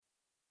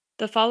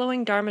The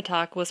following Dharma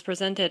talk was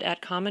presented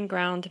at Common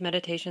Ground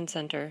Meditation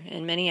Center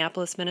in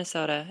Minneapolis,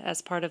 Minnesota,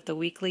 as part of the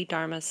weekly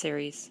Dharma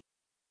series.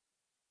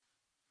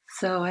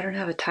 So I don't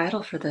have a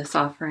title for this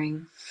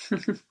offering.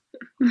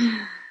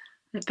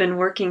 I've been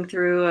working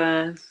through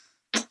a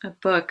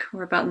book.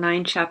 We're about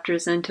 9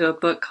 chapters into a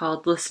book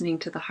called Listening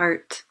to the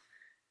Heart.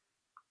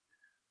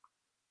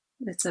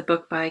 It's a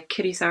book by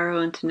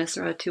Kittisaro and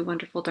Thanissaro, 2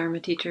 wonderful Dharma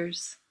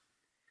teachers.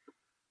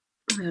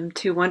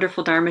 2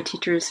 wonderful Dharma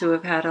teachers who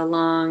have had a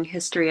long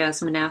history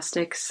as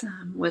monastics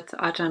with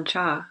Ajahn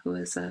Chah, who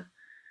is a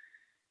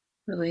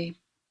really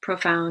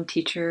profound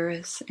teacher,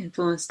 has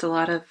influenced a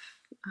lot of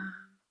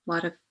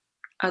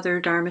other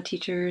Dharma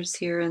teachers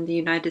here in the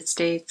United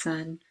States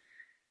and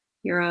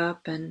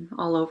Europe and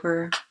all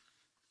over.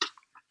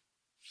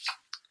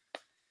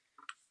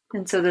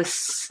 And so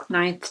this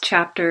 9th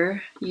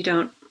chapter,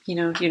 you're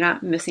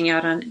not missing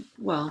out on,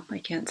 well, I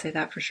can't say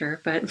that for sure,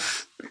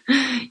 but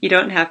you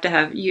don't have to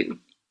have,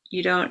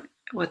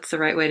 what's the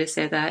right way to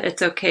say that?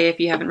 It's okay if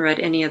you haven't read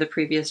any of the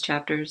previous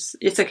chapters.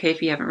 It's okay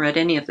if you haven't read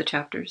any of the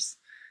chapters.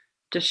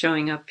 Just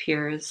showing up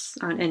here is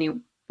on any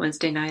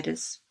Wednesday night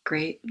is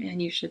great,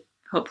 and you should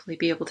hopefully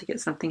be able to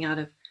get something out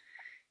of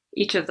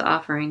each of the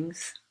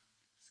offerings.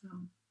 So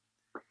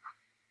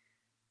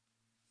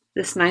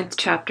this 9th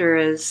chapter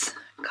is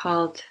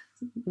called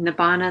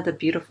Nibbana the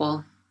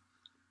Beautiful.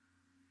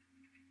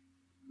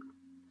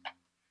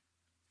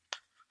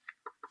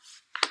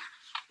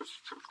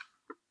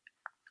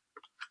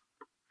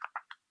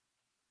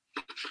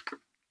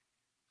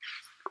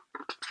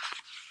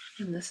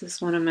 And this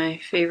is one of my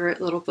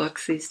favorite little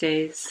books these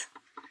days,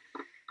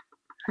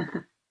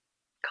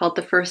 called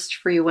The First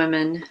Free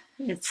Women.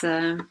 It's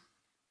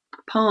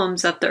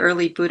poems of the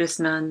early Buddhist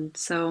nuns.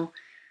 So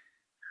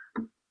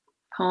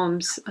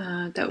poems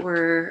that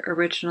were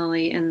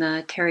originally in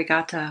the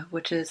Therigatha,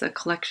 which is a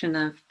collection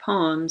of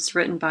poems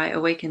written by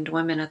awakened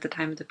women at the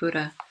time of the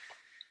Buddha.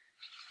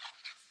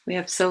 We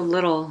have so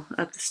little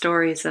of the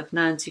stories of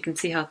nuns. You can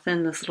see how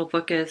thin this little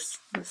book is.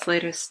 This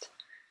latest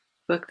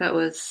book that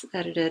was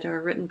edited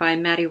or written by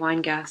Maddie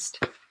Weingast.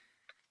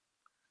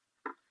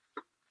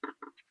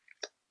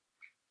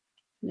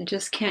 And I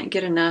just can't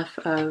get enough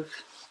of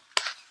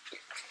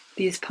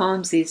these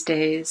poems these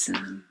days.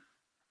 A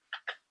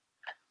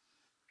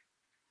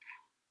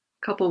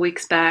couple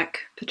weeks back,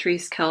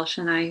 Patrice Kelsch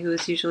and I, who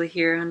is usually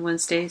here on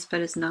Wednesdays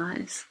but is not,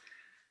 is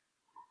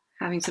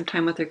having some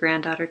time with her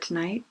granddaughter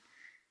tonight.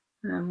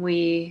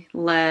 We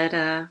led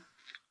a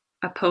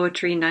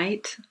poetry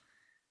night,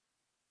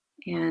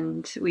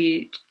 and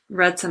we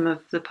read some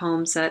of the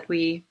poems that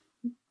we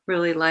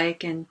really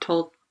like and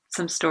told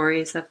some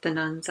stories of the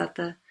nuns at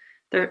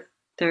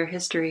their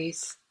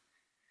histories.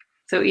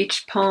 So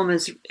each poem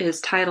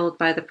is titled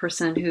by the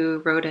person who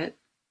wrote it.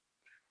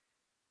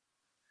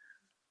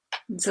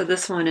 And so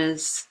this one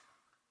is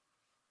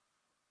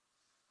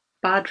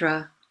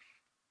Bhadra.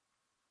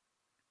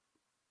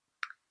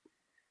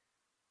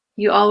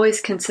 You always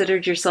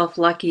considered yourself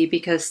lucky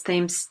because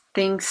things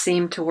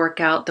seemed to work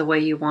out the way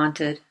you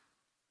wanted.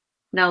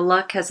 Now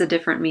luck has a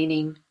different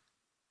meaning.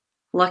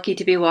 Lucky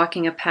to be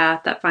walking a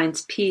path that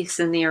finds peace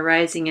in the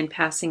arising and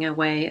passing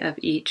away of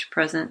each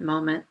present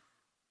moment,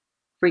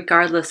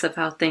 regardless of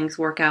how things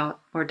work out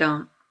or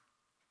don't.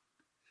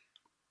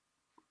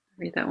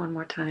 Read that one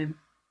more time.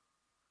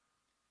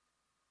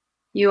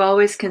 You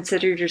always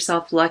considered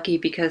yourself lucky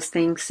because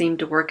things seemed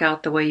to work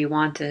out the way you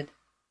wanted.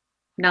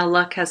 Now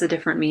luck has a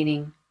different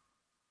meaning.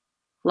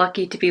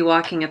 Lucky to be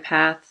walking a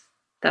path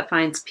that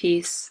finds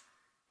peace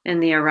in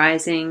the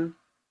arising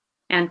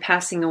and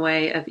passing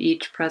away of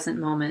each present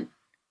moment,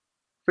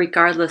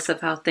 regardless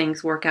of how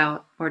things work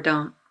out or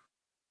don't.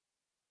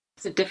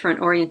 It's a different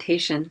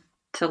orientation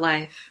to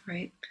life,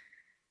 right?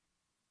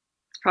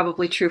 It's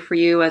probably true for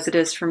you as it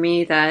is for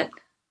me that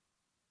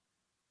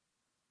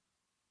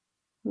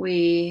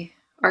we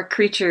are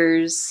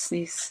creatures,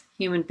 these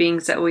human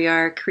beings that we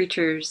are,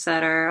 creatures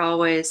that are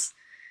always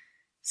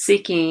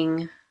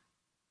seeking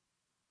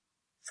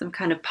some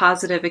kind of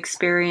positive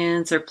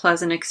experience or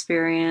pleasant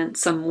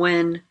experience, some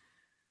win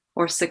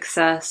or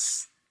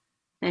success,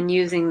 and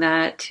using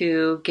that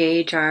to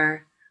gauge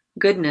our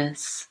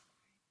goodness.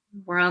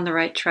 We're on the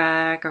right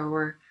track, or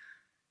we're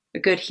a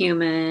good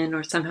human,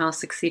 or somehow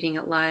succeeding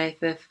at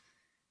life if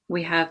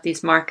we have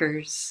these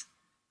markers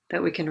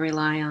that we can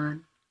rely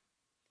on.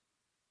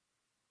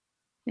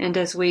 And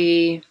as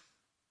we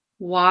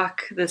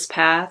walk this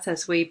path,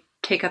 as we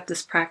take up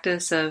this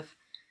practice of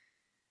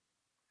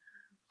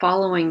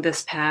following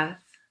this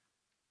path,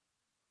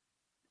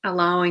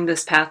 allowing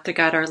this path to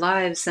guide our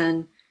lives,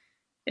 and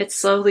it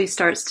slowly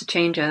starts to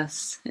change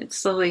us. It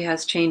slowly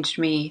has changed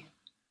me.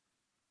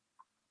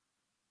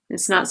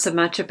 It's not so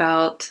much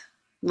about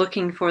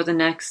looking for the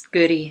next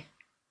goodie,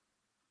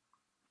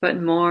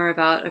 but more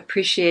about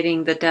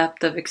appreciating the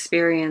depth of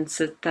experience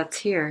that's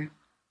here.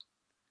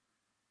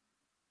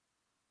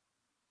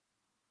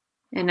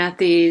 And at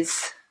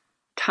these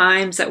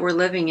times that we're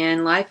living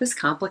in, life is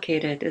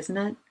complicated, isn't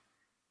it?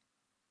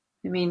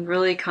 I mean,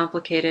 really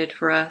complicated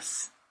for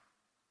us.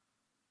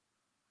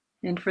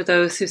 And for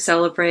those who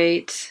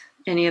celebrate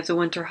any of the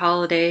winter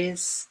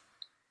holidays,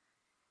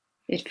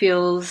 it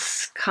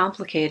feels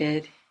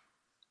complicated.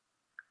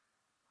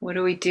 What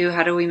do we do?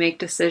 How do we make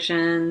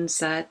decisions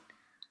that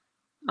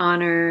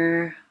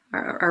honor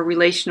our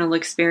relational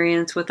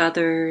experience with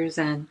others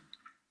and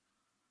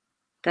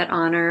that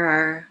honor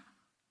our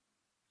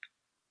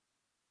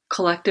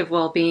collective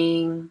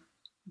well-being,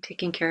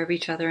 taking care of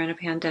each other in a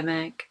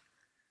pandemic?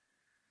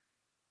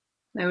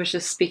 I was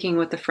just speaking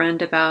with a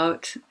friend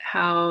about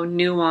how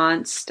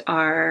nuanced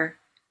our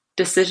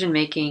decision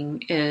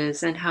making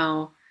is and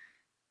how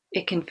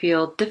it can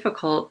feel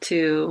difficult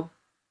to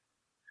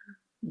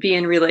be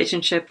in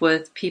relationship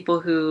with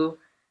people who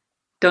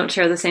don't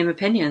share the same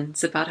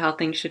opinions about how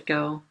things should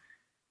go,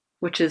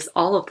 which is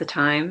all of the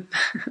time.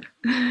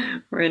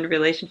 We're in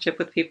relationship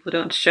with people who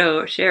don't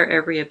share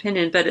every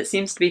opinion, but it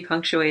seems to be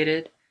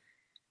punctuated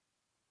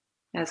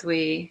as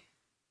we,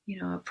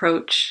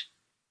 approach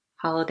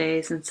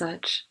holidays and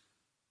such.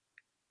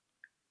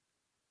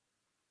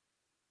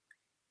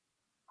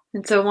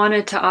 And so I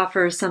wanted to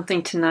offer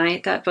something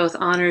tonight that both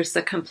honors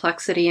the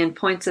complexity and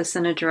points us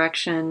in a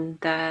direction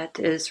that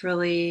is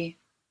really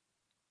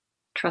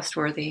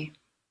trustworthy.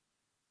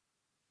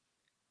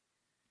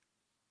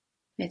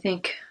 I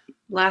think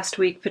last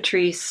week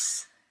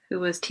Patrice, who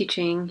was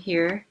teaching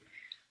here,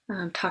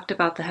 talked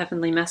about the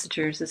heavenly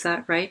messengers. Is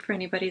that right for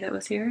anybody that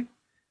was here?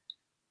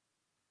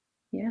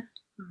 Yeah?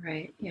 All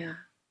right, yeah.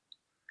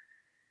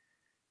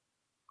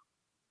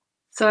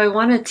 So I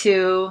wanted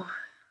to,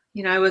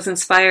 I was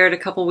inspired a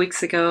couple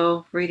weeks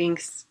ago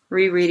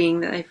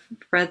rereading that I've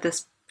read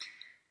this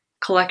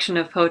collection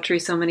of poetry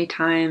so many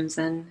times,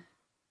 and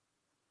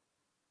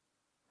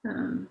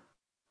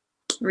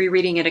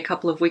rereading it a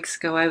couple of weeks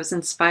ago, I was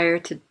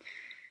inspired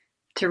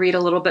to read a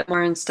little bit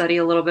more and study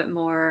a little bit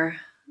more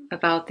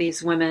about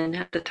these women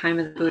at the time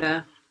of the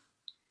Buddha.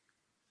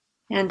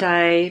 And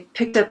I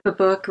picked up a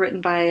book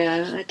written by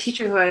a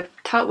teacher who I've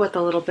taught with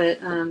a little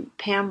bit,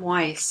 Pam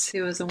Weiss,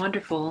 who was a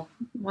wonderful,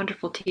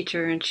 wonderful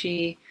teacher. And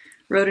she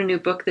wrote a new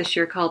book this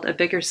year called A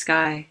Bigger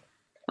Sky,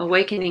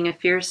 Awakening a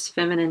Fierce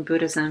Feminine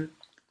Buddhism.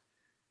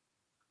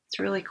 It's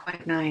really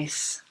quite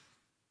nice.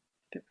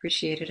 I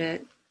appreciated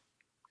it.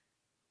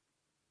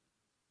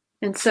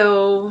 And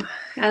so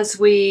as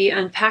we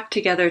unpack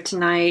together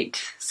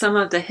tonight some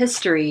of the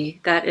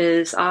history that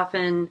is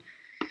often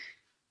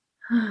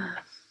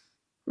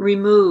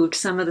removed,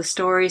 some of the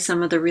stories,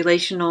 some of the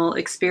relational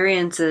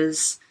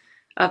experiences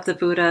of the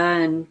Buddha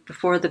and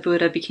before the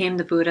Buddha became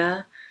the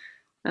Buddha,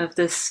 of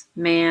this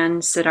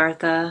man,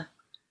 Siddhartha,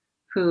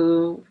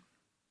 who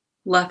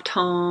left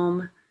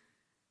home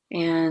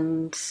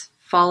and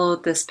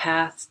followed this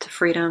path to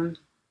freedom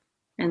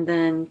and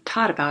then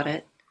taught about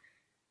it.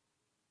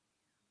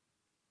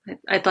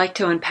 I'd like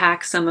to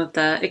unpack some of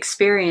the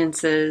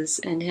experiences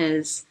in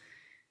his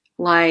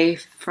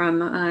life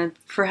from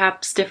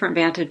perhaps different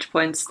vantage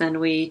points than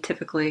we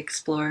typically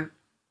explore.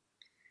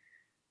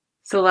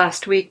 So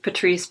last week,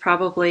 Patrice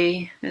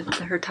probably,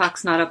 her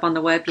talk's not up on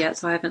the web yet,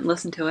 so I haven't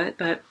listened to it,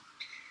 but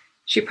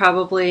she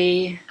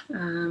probably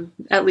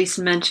at least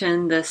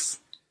mentioned this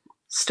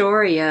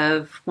story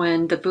of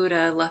when the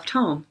Buddha left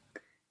home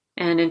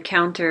and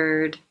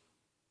encountered,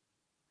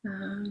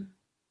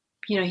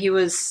 he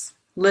was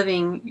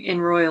living in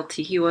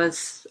royalty. He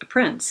was a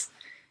prince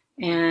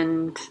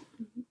and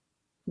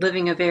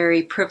living a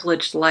very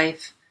privileged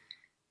life,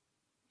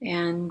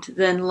 and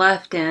then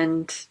left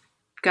and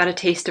got a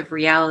taste of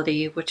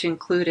reality, which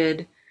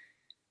included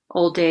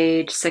old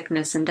age,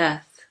 sickness, and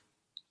death.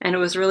 And it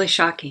was really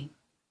shocking.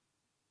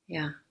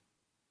 Yeah.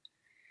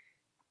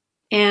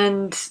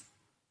 And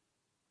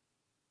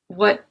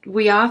what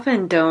we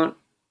often don't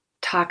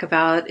talk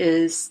about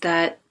is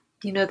that,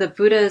 the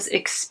Buddha's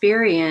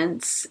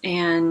experience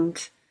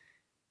and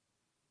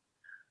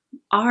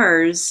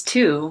ours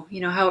too,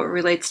 how it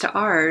relates to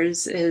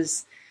ours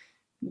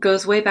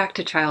goes way back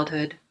to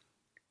childhood.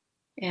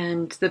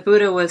 And the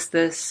Buddha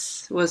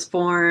was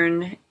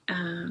born,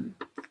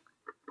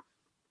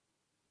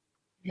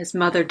 his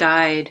mother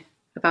died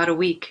about a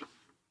week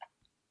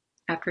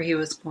after he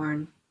was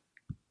born.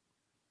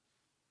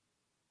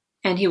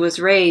 And he was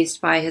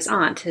raised by his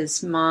aunt,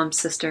 his mom's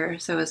sister.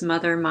 So his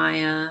mother,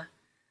 Maya,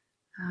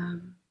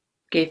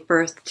 gave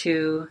birth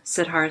to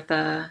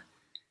Siddhartha.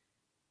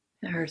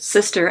 Her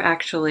sister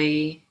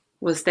actually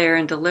was there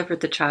and delivered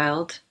the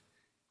child.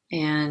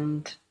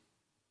 And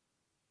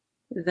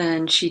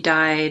then she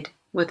died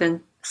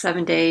within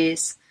 7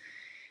 days.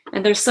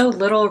 And there's so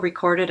little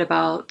recorded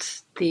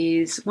about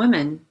these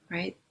women,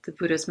 right? The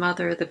Buddha's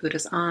mother, the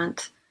Buddha's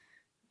aunt,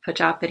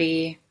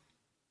 Pajapati,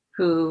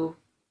 who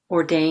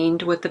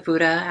ordained with the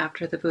Buddha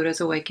after the Buddha's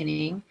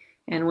awakening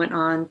and went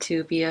on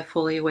to be a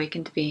fully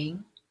awakened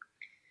being.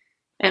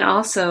 And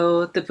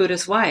also the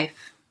Buddha's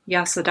wife,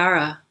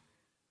 Yasodhara,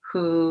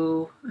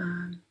 who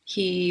when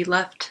he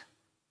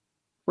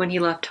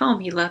left home,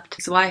 he left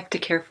his wife to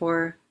care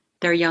for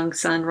their young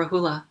son,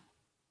 Rahula.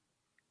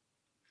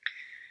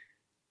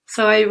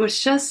 So I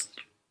was just,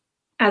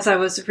 as I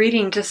was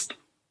reading, just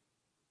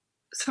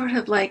sort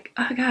of like,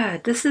 oh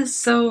God, this is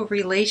so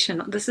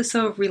relational. This is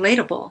so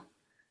relatable.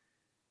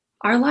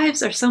 our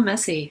lives are so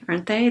messy,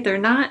 aren't they? They're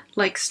not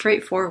like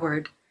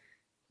straightforward.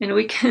 And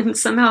we can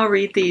somehow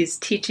read these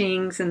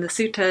teachings and the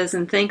suttas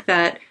and think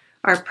that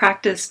our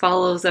practice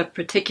follows a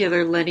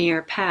particular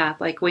linear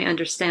path. Like we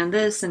understand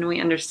this and we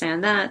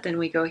understand that, then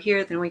we go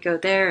here, then we go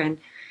there, and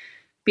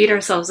beat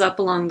ourselves up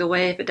along the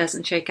way if it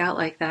doesn't shake out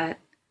like that.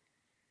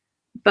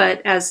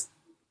 But as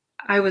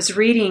I was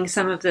reading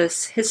some of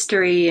this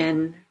history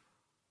and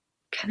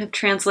kind of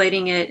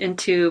translating it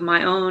into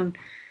my own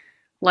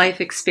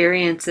life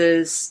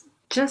experiences,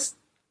 just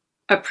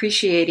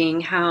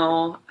appreciating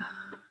how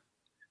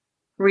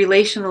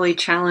relationally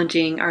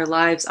challenging our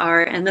lives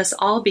are, and this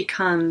all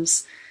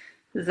becomes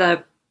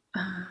the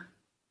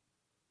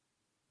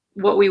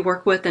what we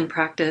work with and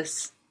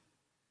practice.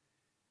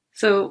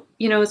 So,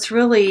 it's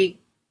really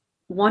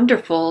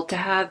wonderful to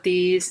have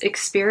these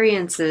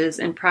experiences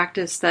and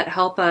practice that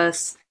help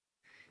us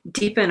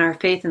deepen our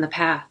faith in the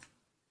path.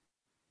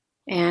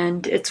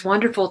 And it's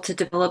wonderful to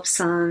develop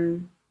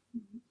some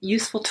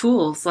useful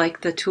tools,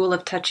 like the tool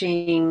of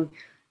touching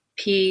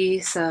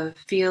peace, of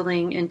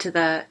feeling into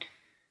that,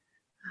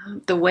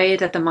 the way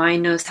that the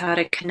mind knows how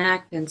to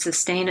connect and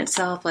sustain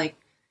itself, like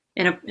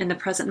in the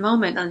present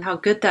moment, and how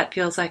good that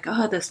feels. Like,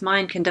 oh, this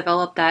mind can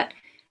develop that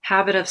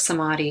habit of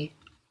samadhi,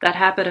 that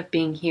habit of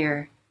being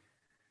here.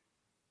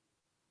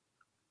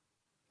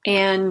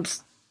 And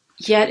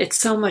yet it's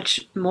so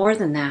much more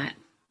than that.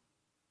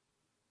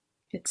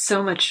 It's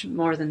so much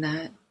more than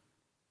that.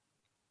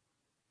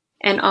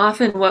 And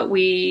often what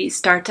we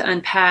start to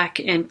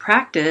unpack in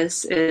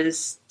practice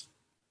is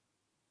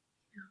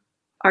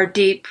our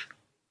deep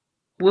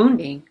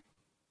wounding.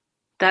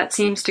 That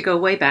seems to go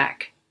way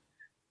back.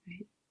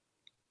 Right?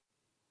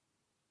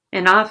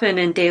 And often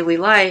in daily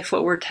life,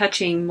 what we're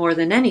touching more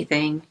than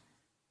anything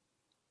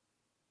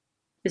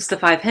is the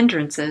 5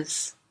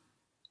 hindrances.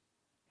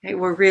 Right?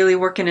 We're really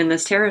working in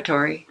this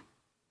territory.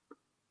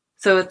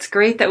 So it's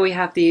great that we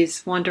have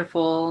these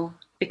wonderful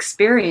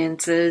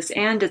experiences,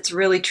 and it's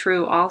really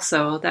true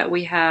also that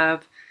we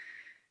have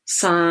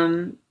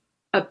some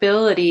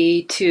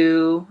ability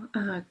to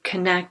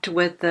connect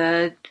with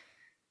the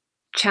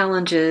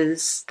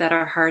challenges that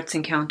our hearts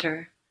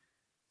encounter.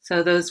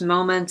 So those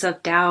moments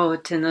of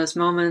doubt and those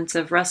moments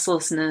of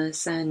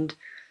restlessness and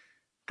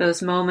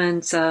those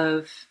moments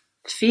of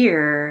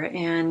fear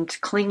and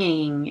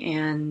clinging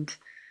and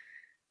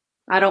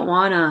I don't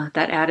wanna,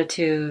 that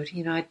attitude,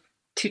 I'm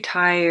too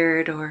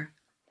tired or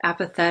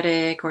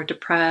apathetic or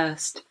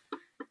depressed.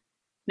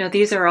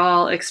 These are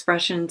all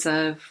expressions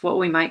of what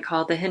we might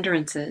call the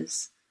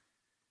hindrances.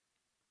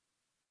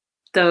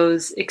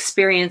 Those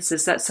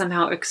experiences that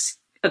somehow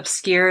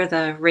obscure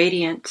the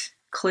radiant,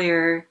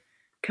 clear,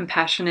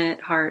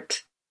 compassionate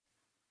heart.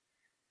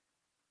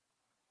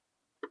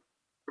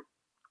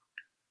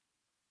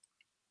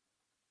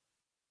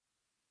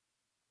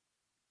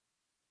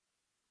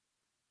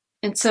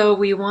 And so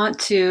we want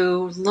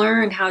to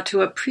learn how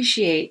to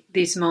appreciate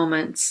these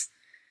moments,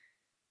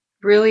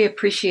 really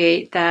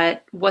appreciate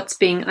that what's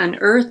being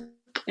unearthed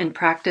in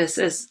practice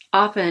is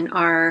often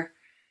our,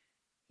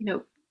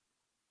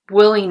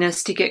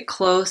 willingness to get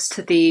close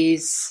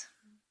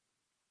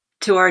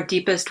to our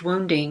deepest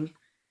wounding.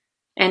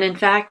 And in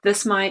fact,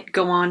 this might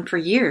go on for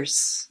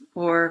years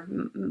or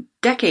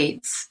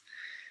decades.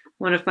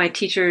 One of my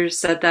teachers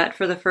said that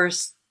for the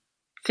first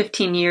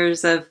 15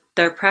 years of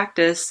their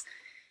practice,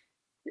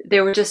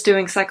 they were just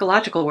doing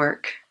psychological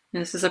work.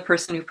 This is a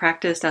person who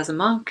practiced as a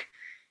monk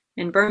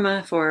in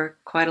Burma for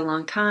quite a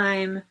long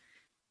time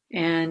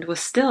and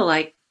was still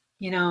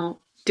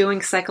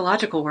doing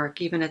psychological work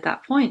even at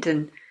that point.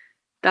 And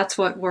that's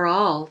what we're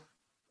all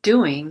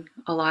doing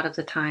a lot of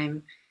the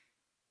time,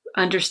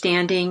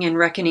 understanding and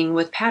reckoning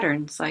with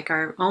patterns, like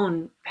our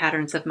own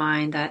patterns of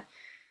mind that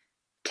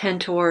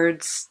tend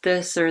towards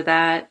this or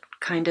that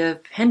kind of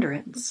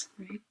hindrance.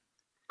 Right?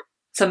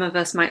 Some of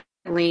us might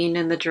lean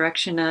in the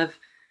direction of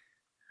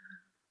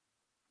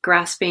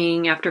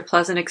grasping after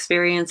pleasant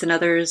experience, and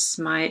others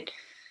might,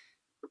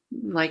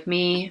 like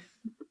me,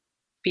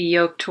 be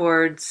yoked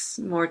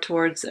more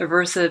towards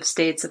aversive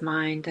states of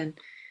mind. And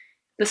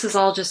this is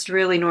all just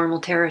really normal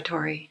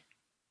territory.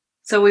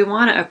 So we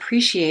want to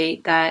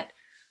appreciate that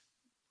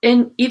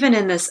even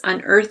in this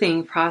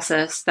unearthing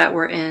process that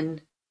we're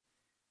in,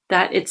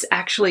 that it's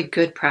actually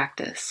good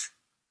practice.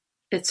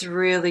 It's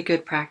really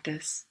good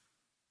practice.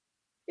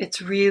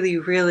 It's really,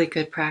 really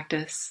good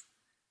practice.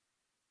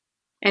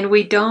 And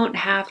we don't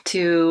have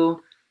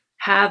to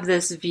have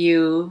this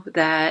view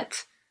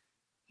that,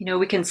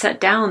 we can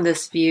set down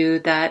this view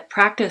that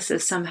practice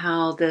is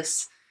somehow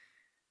this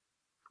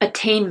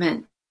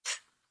attainment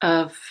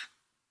of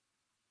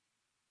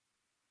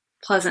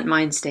pleasant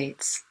mind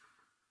states.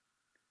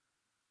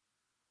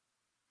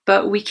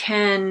 But we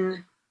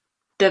can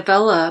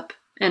develop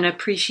an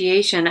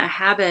appreciation, a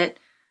habit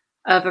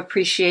of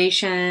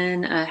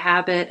appreciation, a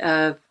habit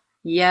of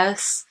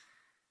yes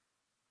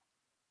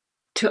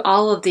to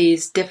all of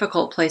these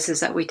difficult places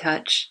that we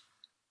touch,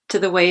 to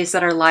the ways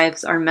that our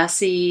lives are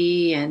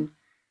messy and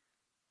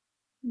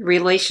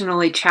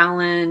relationally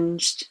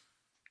challenged.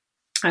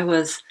 I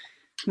was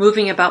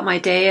moving about my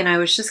day, and I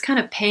was just kind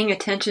of paying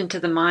attention to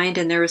the mind,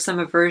 and there was some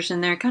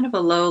aversion there, kind of a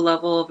low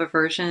level of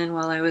aversion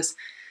while I was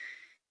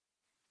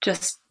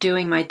just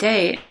doing my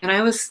day. And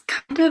I was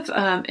kind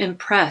of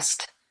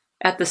impressed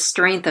at the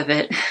strength of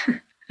it.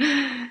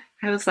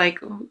 I was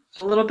like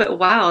a little bit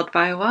wowed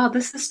by, wow,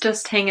 this is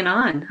just hanging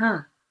on, huh?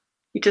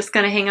 You're just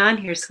going to hang on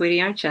here,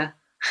 sweetie, aren't you?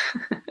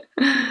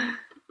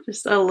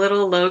 Just a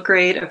little low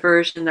grade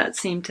aversion that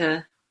seemed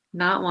to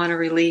not want to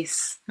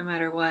release no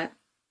matter what.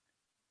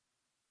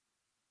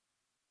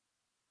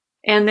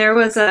 And there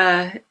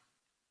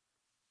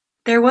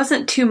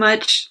wasn't too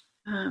much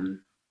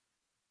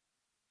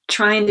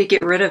trying to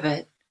get rid of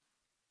it,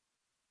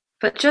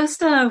 but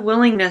just a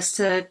willingness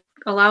to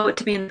allow it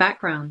to be in the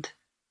background,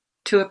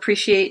 to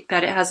appreciate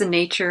that it has a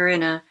nature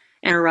and an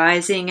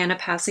arising and a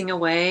passing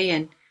away,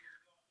 and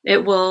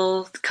it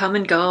will come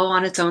and go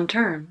on its own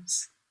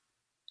terms.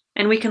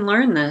 And we can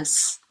learn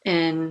this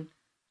in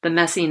the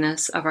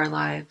messiness of our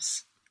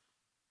lives.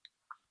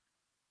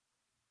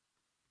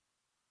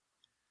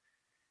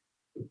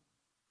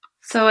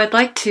 So I'd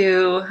like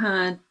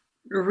to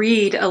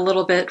read a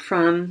little bit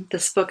from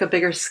this book, A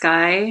Bigger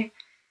Sky,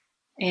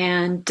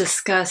 and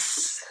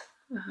discuss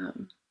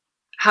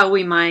how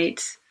we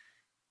might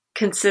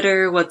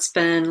consider what's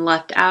been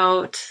left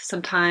out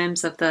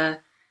sometimes of the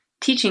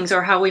teachings,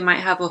 or how we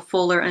might have a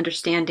fuller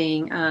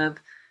understanding of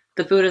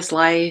the Buddha's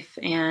life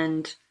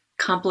and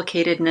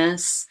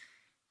complicatedness,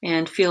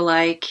 and feel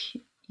like,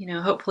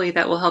 hopefully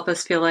that will help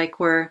us feel like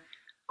we're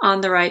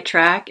on the right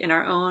track in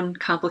our own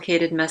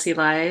complicated, messy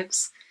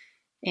lives,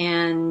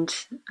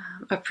 and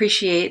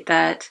appreciate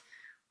that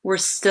we're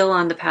still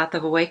on the path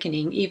of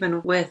awakening,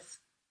 even with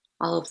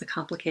all of the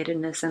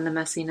complicatedness and the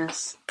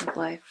messiness of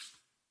life.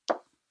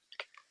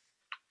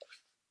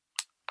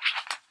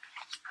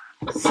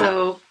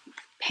 So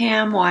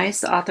Pam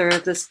Weiss, the author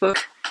of this book,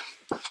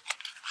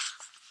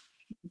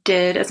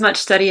 did as much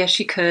study as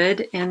she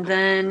could, and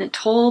then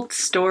told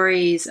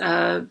stories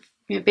of,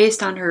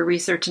 based on her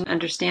research and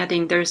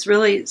understanding. There's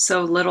really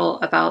so little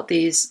about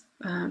these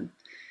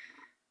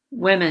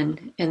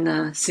women in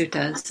the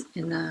suttas,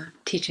 in the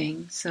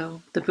teaching.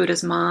 So the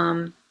Buddha's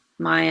mom,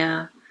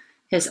 Maya,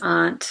 his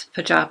aunt,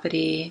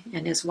 Pajapati,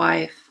 and his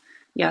wife,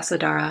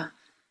 Yasodhara.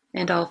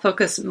 And I'll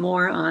focus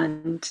more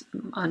on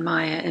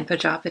Maya and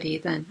Pajapati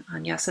than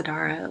on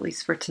Yasodhara, at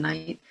least for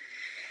tonight.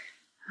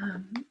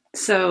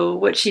 So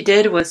what she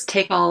did was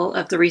take all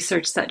of the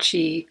research that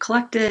she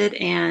collected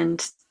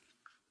and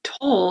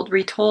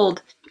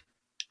retold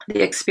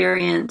the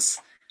experience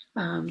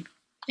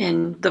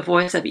in the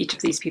voice of each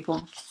of these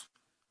people.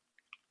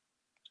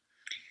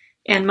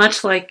 And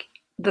much like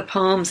the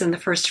poems in the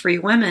first Free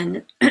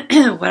Women,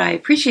 what I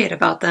appreciate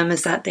about them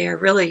is that they are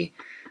really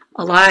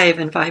alive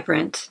and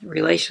vibrant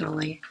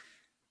relationally.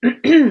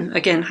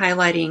 Again,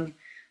 highlighting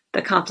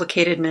the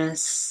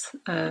complicatedness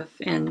of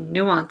and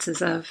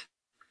nuances of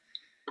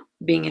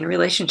being in a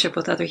relationship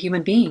with other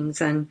human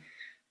beings, and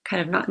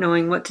kind of not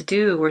knowing what to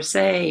do or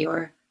say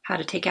or how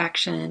to take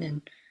action,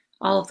 and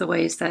all of the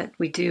ways that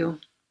we do.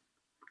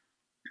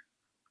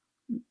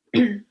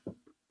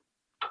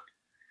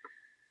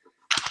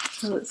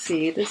 So let's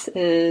see, this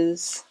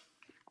is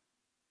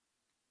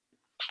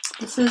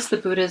the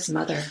Buddha's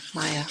mother,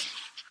 Maya.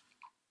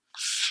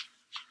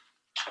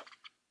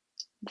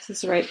 This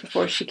is right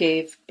before she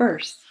gave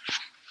birth.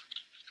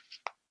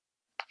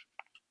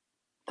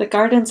 The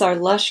gardens are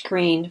lush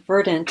green,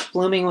 verdant,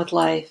 blooming with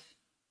life.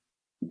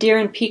 Deer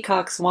and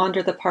peacocks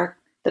wander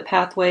the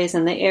pathways,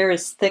 and the air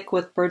is thick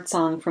with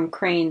birdsong from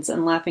cranes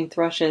and laughing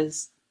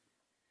thrushes.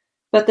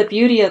 But the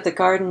beauty of the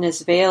garden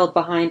is veiled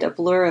behind a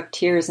blur of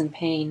tears and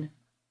pain.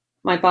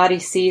 My body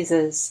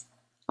seizes.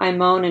 I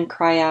moan and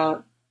cry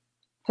out.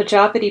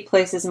 Pajapati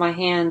places my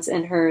hands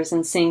in hers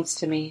and sings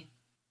to me.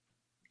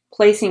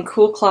 Placing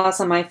cool cloths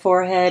on my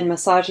forehead,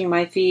 massaging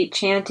my feet,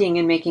 chanting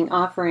and making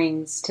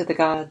offerings to the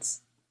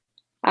gods.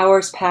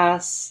 Hours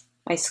pass.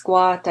 I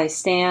squat, I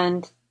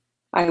stand,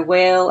 I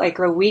wail, I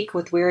grow weak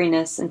with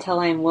weariness until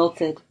I am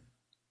wilted.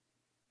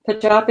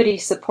 Pajapati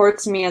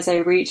supports me as I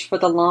reach for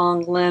the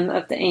long limb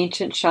of the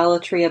ancient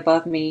shala tree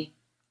above me.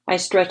 I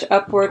stretch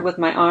upward with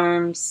my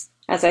arms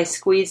as I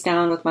squeeze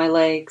down with my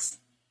legs.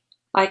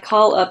 I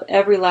call up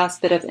every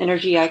last bit of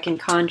energy I can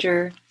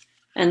conjure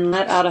and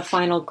let out a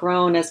final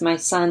groan as my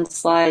son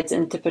slides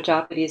into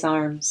Pajapati's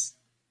arms.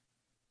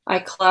 I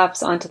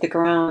collapse onto the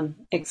ground,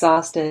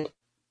 exhausted.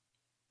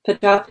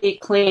 Pajapati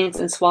cleans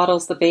and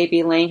swaddles the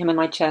baby, laying him in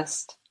my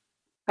chest.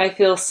 I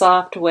feel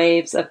soft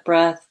waves of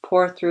breath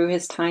pour through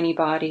his tiny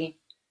body,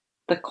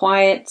 the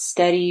quiet,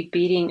 steady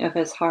beating of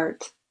his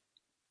heart.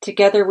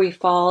 Together we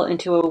fall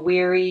into a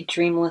weary,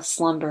 dreamless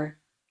slumber.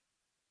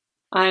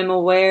 I am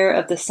aware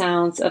of the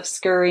sounds of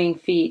scurrying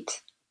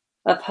feet,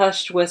 of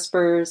hushed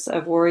whispers,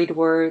 of worried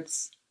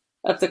words,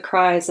 of the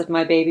cries of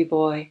my baby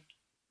boy.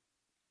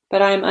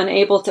 But I am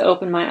unable to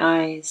open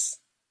my eyes.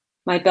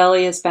 My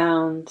belly is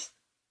bound.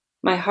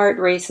 My heart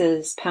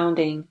races,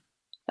 pounding.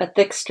 A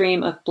thick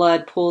stream of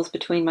blood pools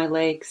between my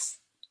legs.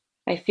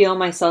 I feel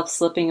myself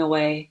slipping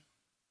away.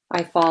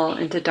 I fall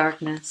into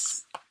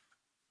darkness.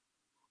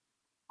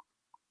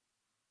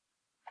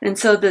 And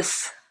so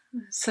this,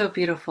 so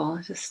beautiful,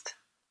 just,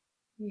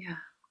 yeah,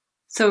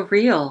 so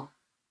real.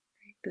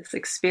 This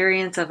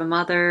experience of a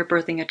mother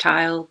birthing a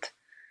child.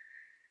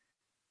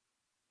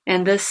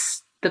 And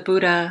this, the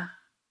Buddha,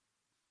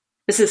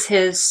 this is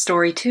his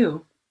story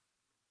too.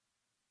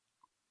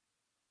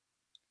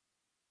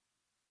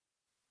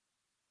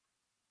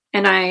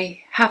 And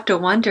I have to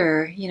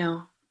wonder,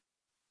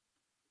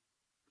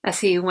 as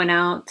he went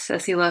out,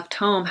 as he left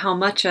home, how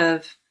much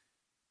of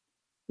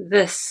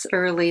this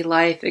early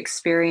life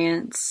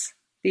experience,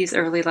 these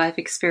early life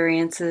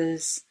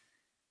experiences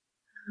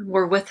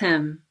were with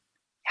him.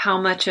 How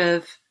much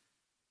of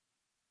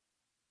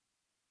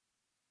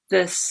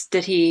this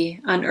did he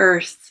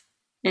unearth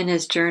in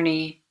his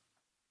journey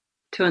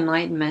to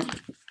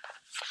enlightenment?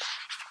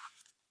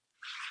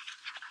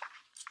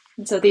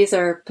 And so these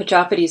are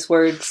Pajapati's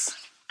words.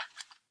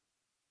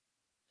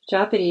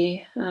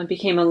 Pajapati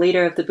became a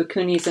leader of the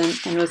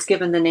Bhikkhunis and was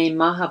given the name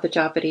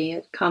Mahapajapati.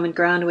 At Common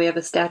Ground, we have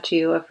a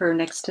statue of her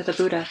next to the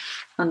Buddha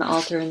on the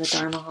altar in the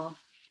Dharma hall.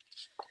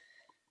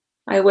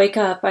 I wake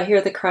up, I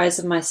hear the cries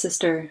of my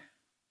sister.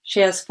 She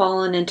has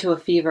fallen into a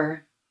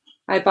fever.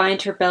 I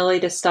bind her belly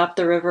to stop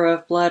the river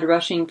of blood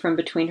rushing from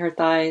between her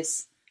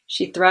thighs.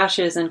 She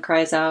thrashes and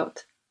cries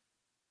out.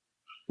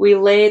 We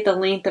lay the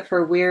length of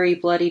her weary,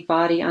 bloody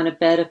body on a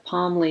bed of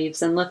palm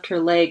leaves and lift her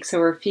legs so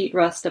her feet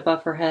rest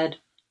above her head.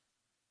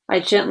 I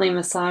gently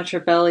massage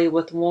her belly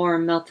with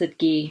warm, melted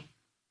ghee.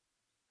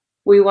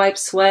 We wipe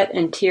sweat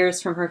and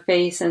tears from her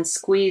face and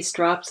squeeze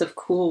drops of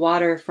cool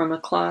water from a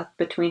cloth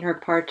between her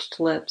parched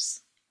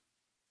lips.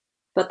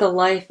 But the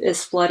life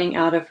is flooding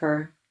out of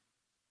her.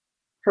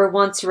 Her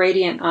once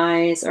radiant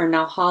eyes are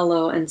now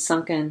hollow and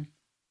sunken,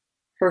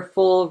 her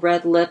full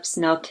red lips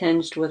now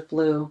tinged with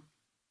blue.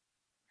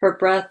 Her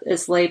breath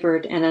is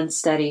labored and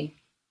unsteady.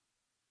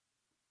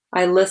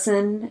 I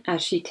listen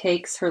as she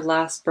takes her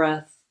last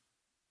breath.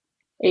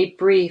 A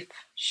brief,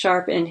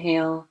 sharp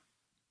inhale,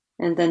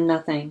 and then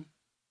nothing.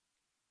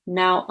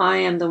 Now I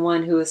am the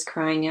one who is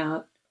crying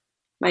out,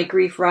 my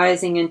grief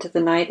rising into the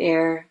night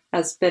air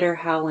as bitter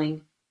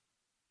howling.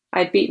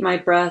 I beat my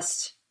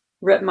breast,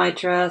 rip my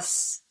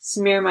dress,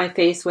 smear my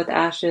face with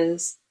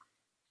ashes.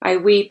 I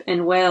weep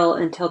and wail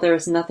until there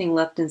is nothing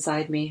left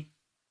inside me.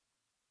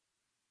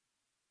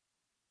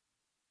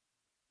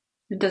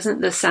 And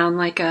doesn't this sound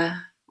like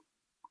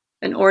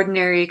an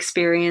ordinary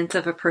experience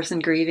of a person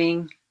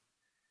grieving?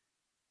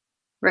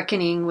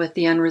 Reckoning with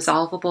the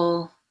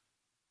unresolvable.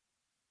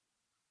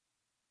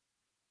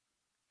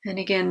 And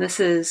again, this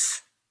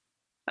is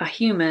a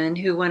human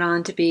who went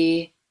on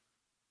to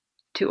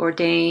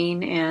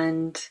ordain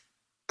and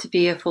to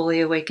be a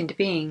fully awakened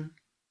being.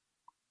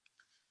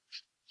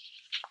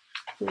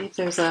 I believe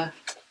there's a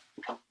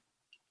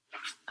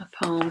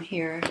poem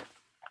here.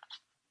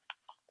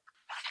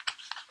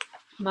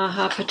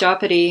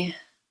 Mahapajapati,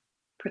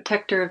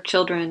 protector of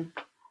children.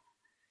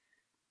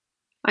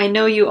 I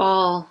know you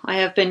all. I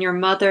have been your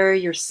mother,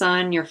 your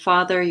son, your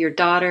father, your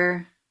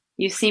daughter.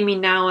 You see me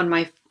now in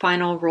my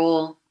final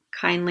role,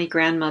 kindly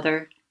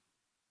grandmother.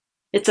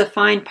 It's a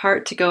fine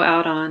part to go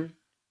out on.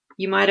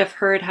 You might have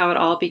heard how it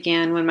all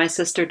began when my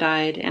sister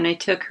died and I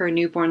took her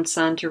newborn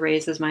son to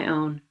raise as my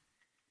own.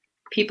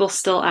 People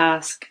still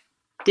ask,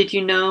 did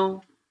you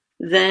know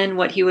then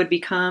what he would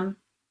become?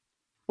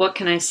 What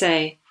can I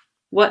say?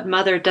 What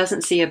mother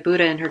doesn't see a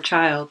Buddha in her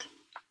child?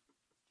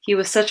 He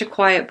was such a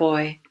quiet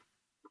boy.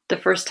 The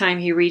first time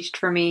he reached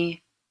for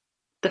me,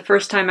 the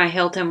first time I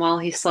held him while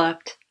he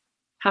slept,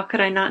 how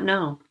could I not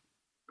know?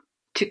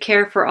 To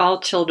care for all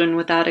children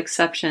without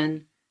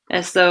exception,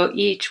 as though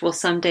each will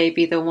someday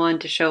be the one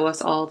to show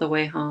us all the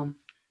way home.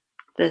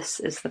 This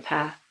is the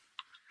path.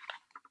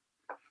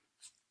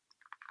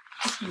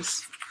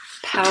 This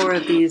power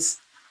of these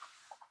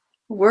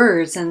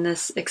words and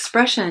this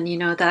expression,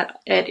 that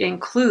it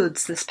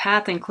includes, this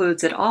path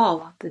includes it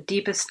all, the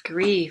deepest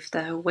grief,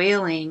 the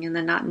wailing and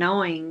the not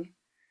knowing,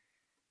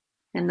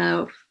 and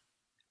the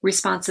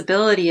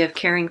responsibility of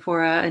caring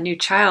for a new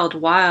child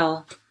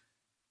while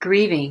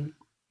grieving,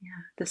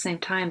 at the same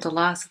time, the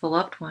loss of a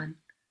loved one,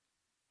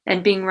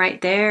 and being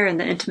right there in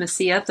the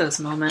intimacy of those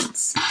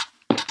moments.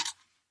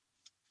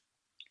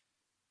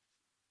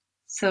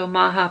 So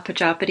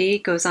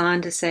Mahapajapati goes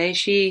on to say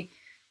she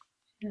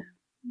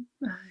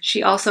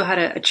also had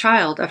a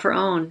child of her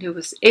own who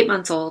was 8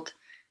 months old,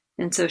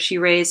 and so she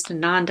raised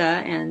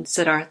Nanda and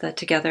Siddhartha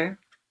together.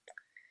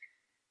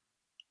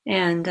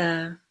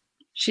 And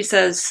she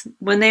says,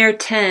 when they are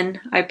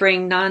 10, I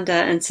bring Nanda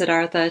and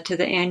Siddhartha to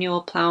the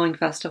annual plowing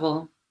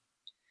festival.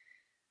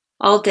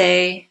 All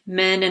day,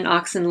 men and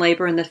oxen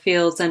labor in the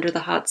fields under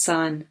the hot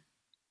sun.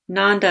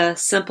 Nanda,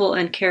 simple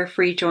and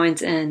carefree,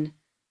 joins in,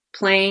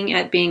 playing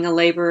at being a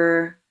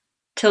laborer,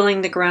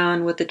 tilling the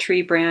ground with the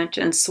tree branch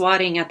and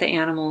swatting at the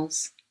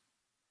animals.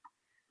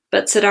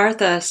 But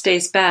Siddhartha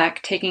stays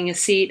back, taking a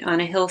seat on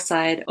a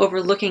hillside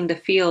overlooking the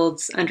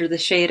fields under the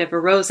shade of a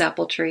rose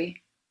apple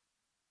tree.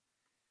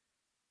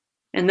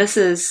 And this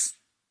is,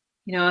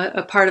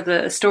 a part of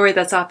the story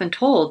that's often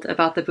told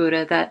about the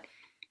Buddha, that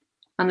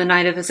On the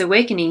night of his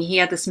awakening, he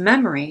had this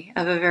memory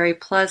of a very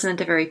pleasant,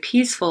 a very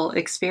peaceful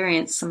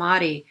experience,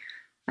 samadhi,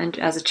 and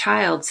as a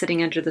child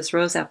sitting under this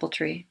rose apple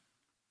tree.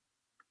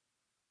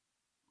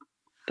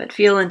 But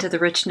feel into the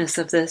richness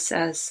of this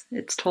as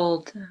it's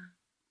told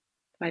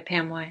by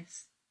Pam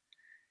Weiss.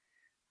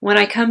 When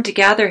I come to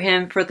gather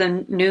him for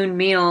the noon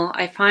meal,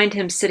 I find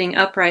him sitting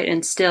upright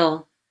and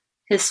still,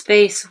 his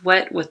face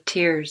wet with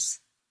tears.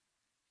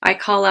 I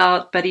call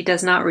out, but he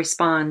does not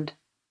respond.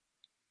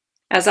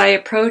 As I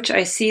approach,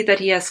 I see that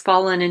he has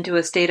fallen into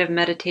a state of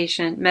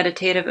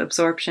meditative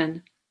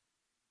absorption.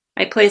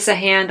 I place a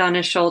hand on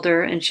his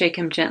shoulder and shake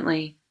him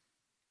gently.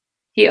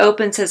 He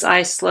opens his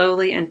eyes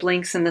slowly and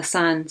blinks in the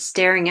sun,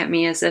 staring at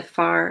me as if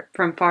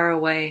from far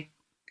away.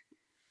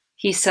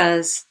 He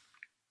says,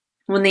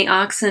 "When the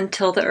oxen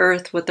till the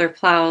earth with their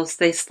plows,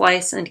 they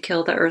slice and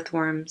kill the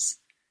earthworms."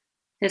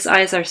 His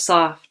eyes are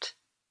soft,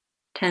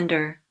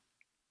 tender.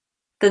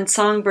 Then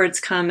songbirds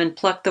come and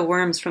pluck the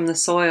worms from the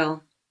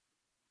soil.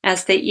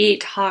 As they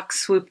eat, hawks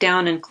swoop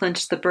down and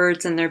clench the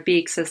birds in their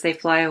beaks as they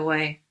fly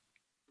away.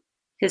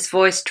 His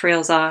voice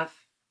trails off.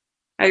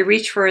 I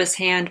reach for his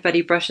hand, but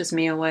he brushes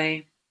me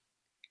away.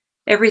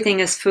 Everything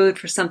is food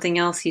for something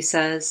else, he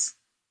says.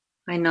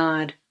 I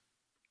nod.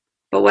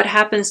 But what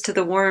happens to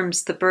the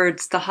worms, the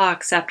birds, the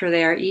hawks after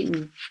they are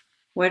eaten?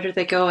 Where do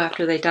they go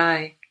after they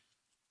die?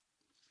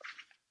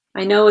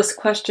 I know his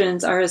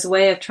questions are his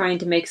way of trying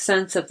to make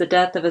sense of the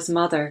death of his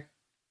mother.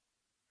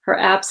 Her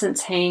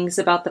absence hangs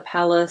about the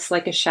palace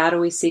like a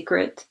shadowy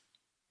secret.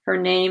 Her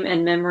name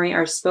and memory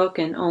are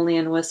spoken only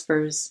in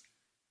whispers.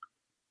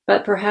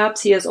 But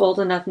perhaps he is old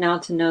enough now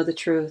to know the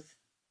truth.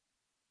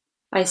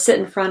 I sit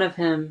in front of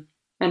him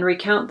and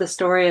recount the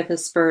story of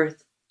his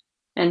birth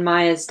and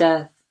Maya's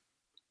death,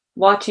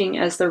 watching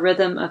as the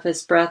rhythm of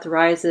his breath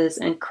rises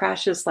and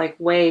crashes like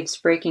waves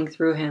breaking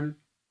through him.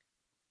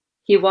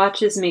 He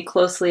watches me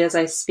closely as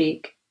I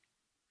speak.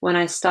 When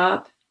I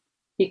stop,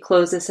 he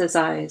closes his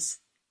eyes.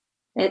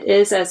 It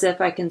is as if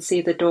I can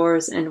see the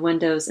doors and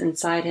windows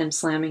inside him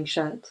slamming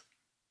shut.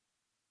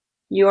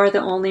 You are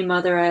the only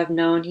mother I have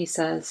known, he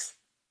says.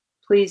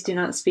 Please do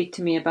not speak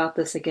to me about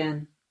this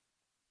again.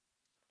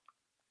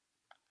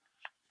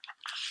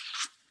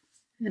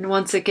 And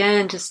once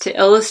again, just to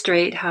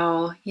illustrate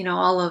how,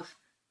 all of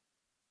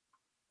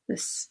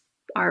this,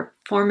 our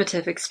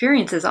formative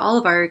experiences, all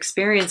of our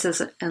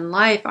experiences in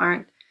life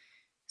aren't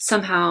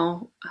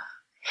somehow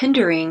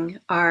hindering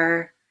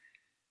our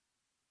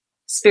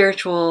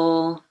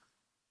spiritual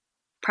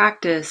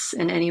practice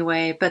in any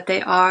way, but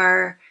they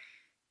are,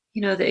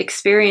 the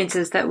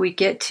experiences that we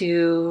get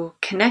to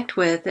connect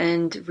with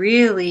and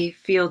really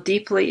feel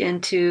deeply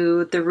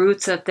into the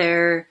roots of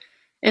their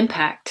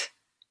impact.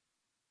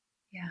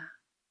 Yeah.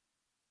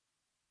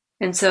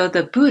 And so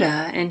the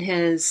Buddha and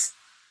his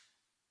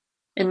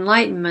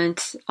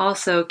enlightenment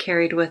also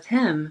carried with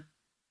him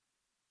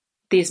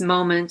these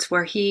moments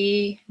where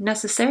he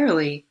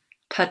necessarily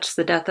touched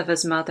the death of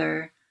his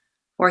mother,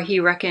 or he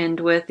reckoned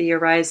with the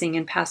arising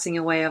and passing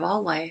away of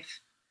all life,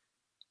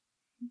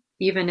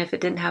 even if it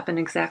didn't happen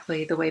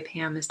exactly the way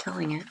Pam is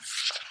telling it.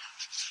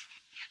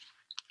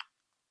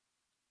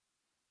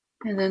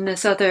 And then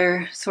this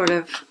other sort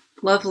of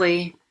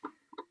lovely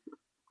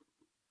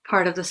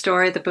part of the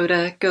story, the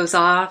Buddha goes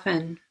off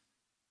and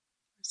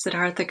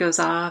Siddhartha goes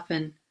off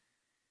and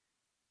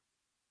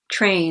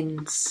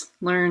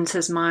learns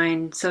his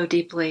mind so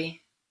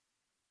deeply.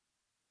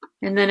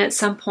 And then at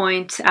some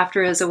point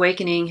after his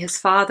awakening, his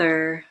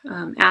father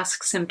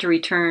asks him to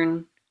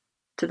return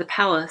to the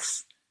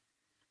palace.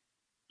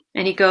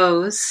 And he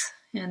goes,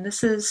 and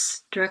this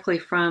is directly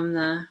from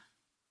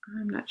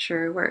I'm not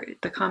sure where,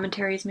 the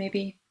commentaries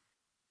maybe.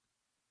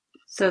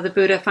 So the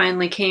Buddha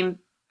finally came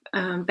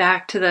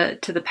back to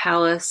the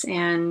palace,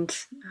 and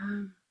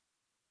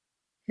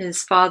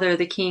his father,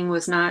 the king,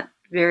 was not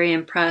very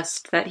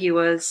impressed that he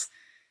was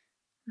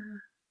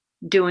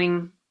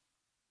doing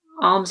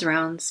alms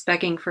rounds,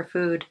 begging for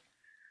food.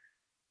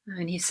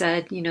 And he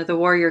said, the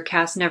warrior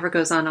caste never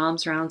goes on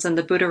alms rounds. And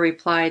the Buddha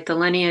replied, the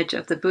lineage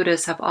of the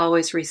Buddhists have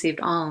always received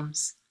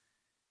alms.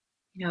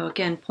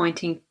 Again,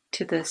 pointing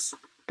to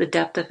the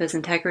depth of his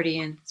integrity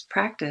and his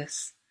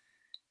practice,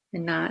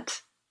 and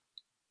not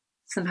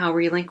somehow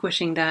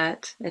relinquishing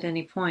that at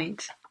any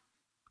point.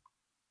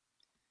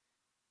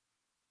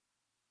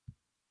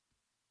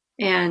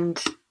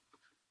 And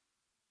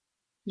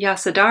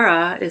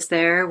Yasodhara is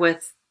there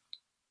with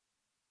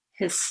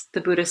the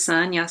Buddha's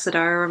son.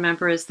 Yasodhara,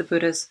 remember, was the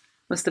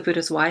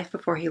Buddha's wife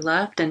before he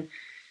left, and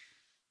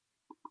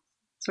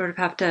sort of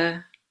have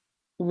to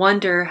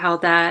wonder how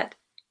that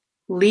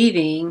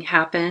leaving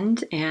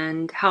happened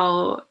and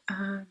how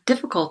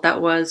difficult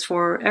that was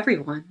for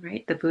everyone,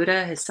 right? The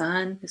Buddha, his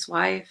son, his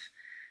wife,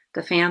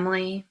 the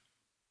family.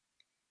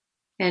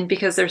 And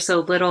because there's so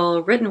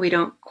little written, we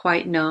don't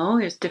quite know.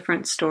 There's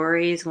different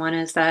stories. One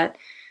is that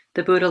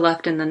the Buddha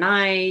left in the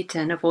night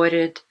and to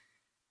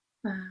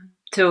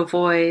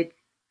avoid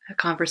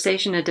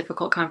a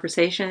difficult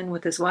conversation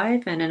with his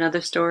wife. And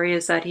another story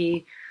is that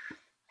he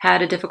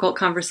had a difficult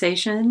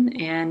conversation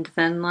and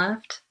then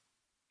left.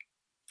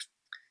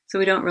 So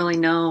we don't really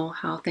know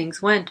how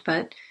things went,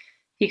 but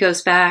he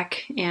goes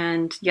back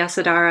and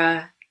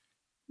Yasodhara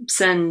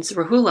sends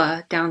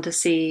Rahula down to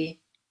see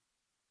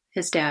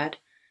his dad.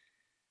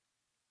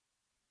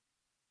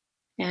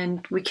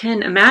 And we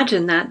can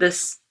imagine that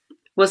this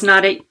was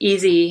not an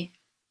easy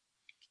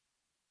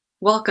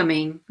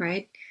welcoming,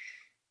 right?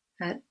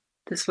 That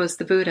this was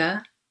the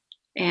Buddha,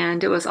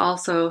 and it was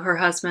also her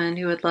husband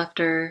who had left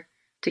her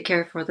to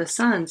care for the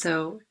son.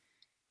 So you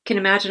can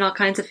imagine all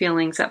kinds of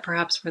feelings that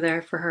perhaps were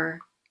there for her.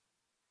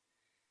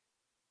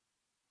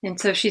 And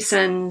so she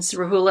sends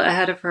Rahula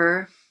ahead of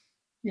her,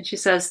 and she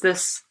says,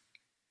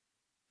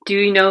 do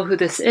you know who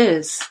this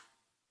is?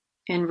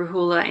 And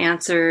Rahula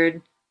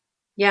answered,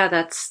 yeah,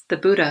 that's the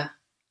Buddha.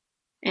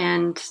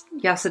 And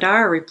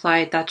Yasodhara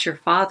replied, that's your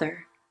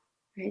father.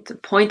 Right? So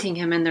pointing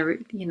him in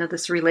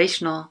this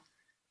relational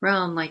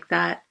realm, like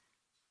that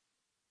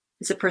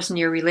is a person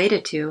you're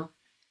related to.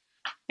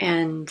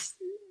 And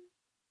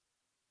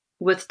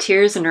with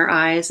tears in her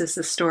eyes, as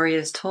the story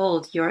is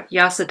told,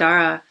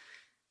 Yasodhara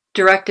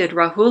directed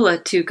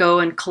Rahula to go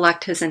and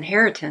collect his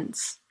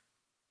inheritance.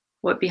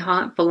 What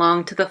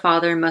belonged to the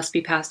father must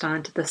be passed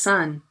on to the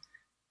son,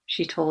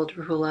 she told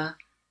Rahula.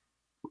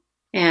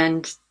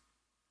 And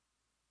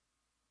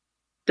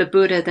the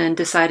Buddha then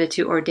decided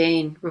to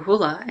ordain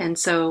Rahula, and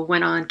so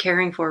went on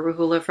caring for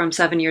Rahula from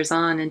 7 years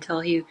on until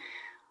he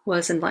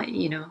was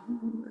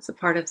was a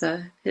part of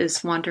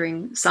his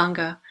wandering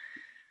sangha,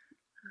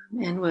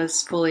 and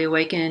was fully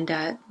awakened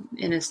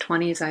in his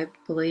 20s, I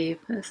believe,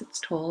 as it's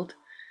told.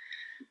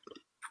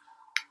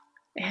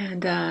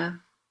 And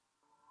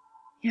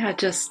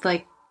just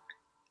like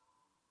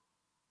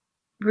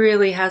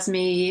really has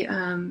me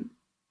in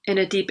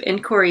a deep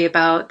inquiry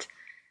about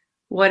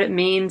what it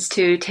means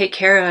to take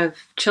care of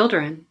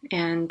children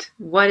and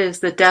what is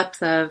the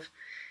depth of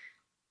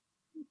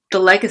the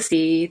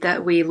legacy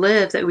that we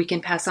live that we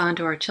can pass on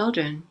to our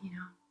children,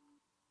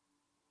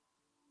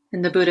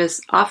 And the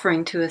Buddha's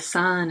offering to his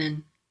son.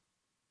 And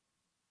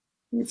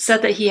it's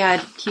said that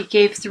he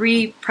gave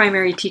 3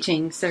 primary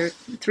teachings. There are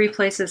 3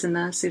 places in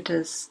the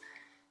suttas,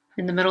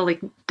 in the middle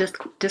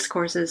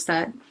discourses,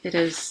 that it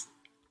is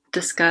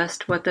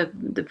discussed what the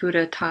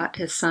Buddha taught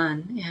his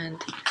son.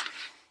 And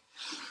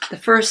the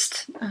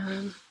first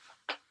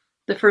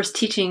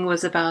teaching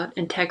was about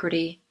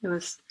integrity. It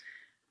was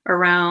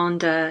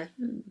around the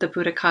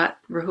Buddha caught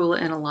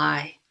Rahula in a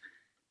lie.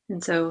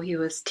 And so he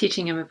was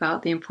teaching him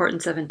about the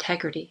importance of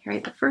integrity,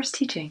 right? The first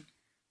teaching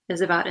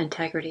is about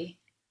integrity.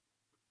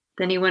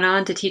 Then he went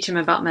on to teach him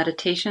about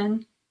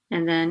meditation.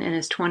 And then in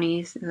his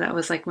 20s, that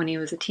was like when he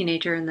was a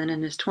teenager, and then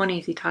in his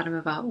 20s, he taught him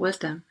about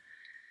wisdom.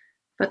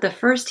 But the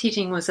first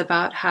teaching was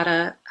about how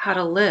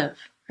to live,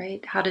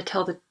 right? How to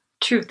tell the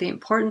truth, the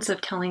importance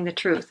of telling the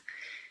truth.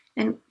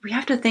 And we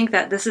have to think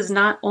that this is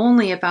not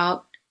only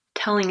about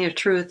telling the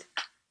truth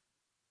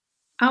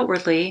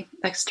outwardly,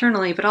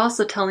 externally, but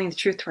also telling the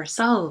truth to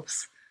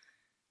ourselves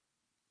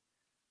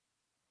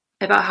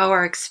about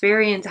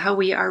how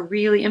we are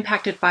really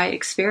impacted by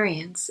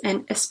experience,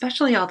 and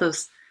especially all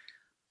those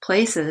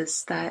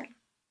places that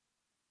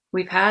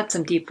we've had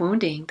some deep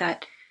wounding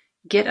that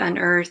get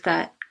unearthed,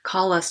 that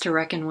call us to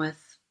reckon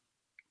with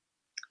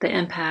the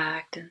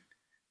impact,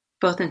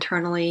 both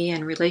internally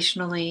and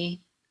relationally,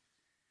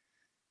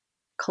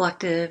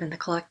 collective and the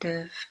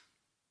collective.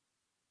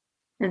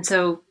 And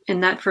so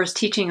in that first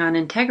teaching on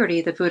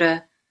integrity, the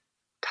Buddha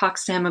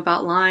talks to him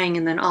about lying,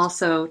 and then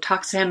also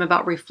talks to him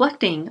about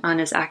reflecting on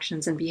his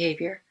actions and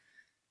behavior.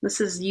 This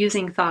is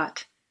using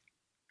thought.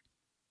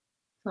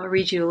 I'll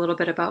read you a little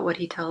bit about what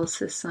he tells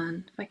his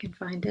son, if I can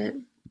find it.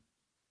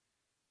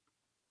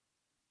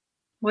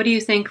 What do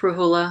you think,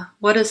 Rahula?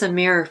 What is a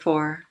mirror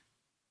for?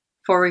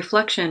 For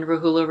reflection,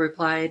 Rahula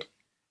replied.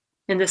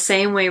 In the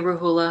same way,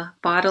 Rahula,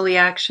 bodily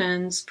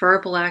actions,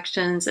 verbal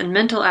actions, and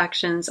mental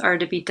actions are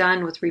to be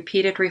done with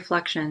repeated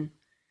reflection.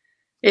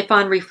 If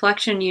on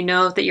reflection you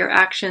know that your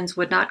actions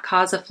would not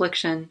cause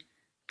affliction,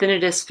 then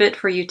it is fit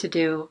for you to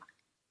do.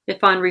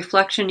 If on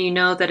reflection you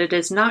know that it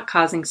is not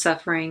causing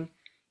suffering,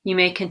 you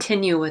may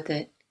continue with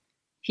it.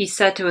 He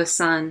said to his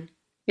son,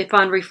 if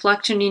on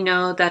reflection you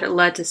know that it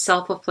led to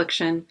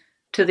self-affliction,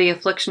 to the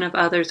affliction of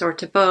others, or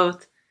to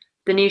both,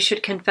 then you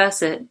should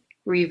confess it,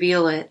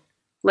 reveal it,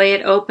 lay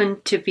it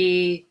open to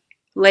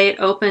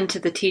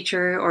the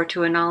teacher or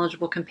to a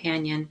knowledgeable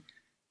companion,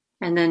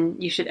 and then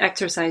you should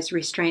exercise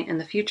restraint in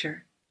the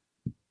future.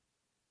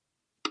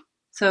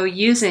 So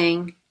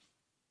using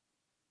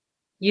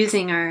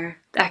the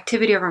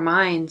activity of our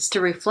minds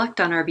to reflect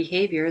on our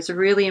behavior is a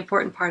really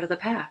important part of the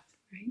path,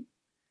 right?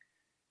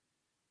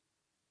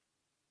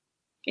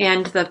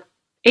 And the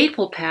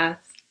Eightfold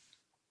Path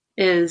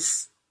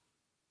is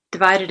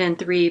divided in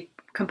 3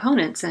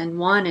 components, and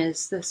one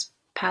is this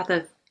path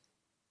of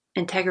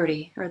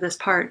integrity, or this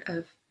part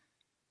of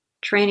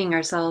training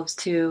ourselves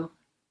to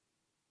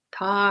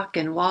talk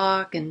and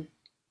walk and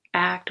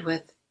act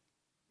with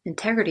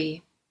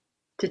integrity,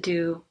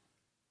 to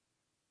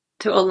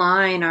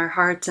align our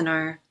hearts and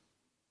our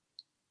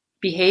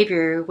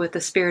behavior with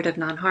the spirit of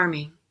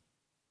non-harming.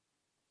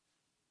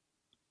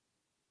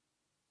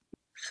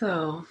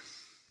 So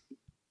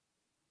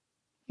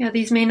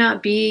these may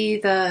not be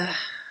the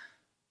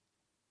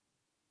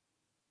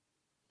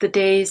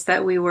days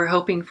that we were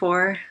hoping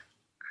for.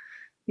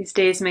 These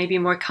days may be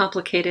more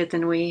complicated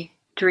than we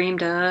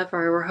dreamed of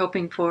or were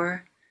hoping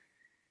for.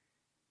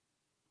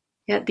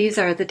 Yet these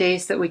are the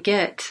days that we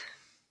get.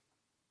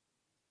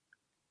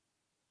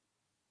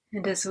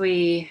 And as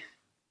we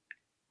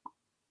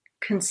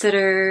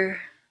consider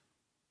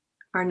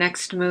our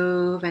next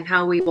move and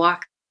how we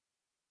walk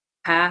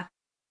the path,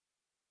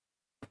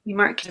 we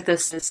mark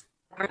this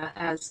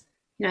as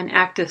an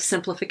act of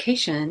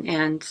simplification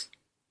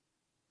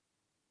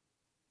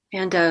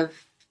and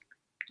of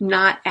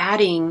not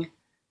adding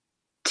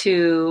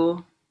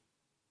to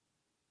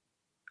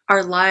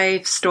our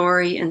life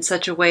story in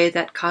such a way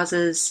that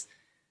causes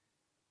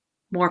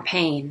more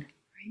pain,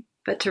 right?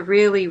 But to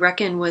really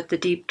reckon with the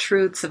deep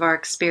truths of our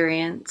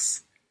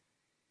experience,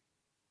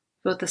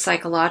 both the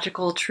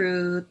psychological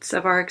truths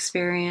of our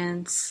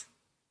experience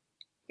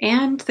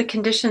and the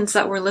conditions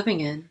that we're living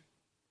in.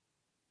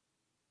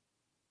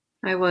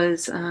 I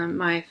was,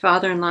 my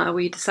father-in-law,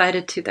 we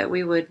decided that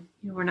we're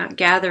not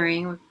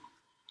gathering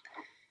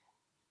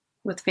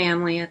with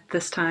family at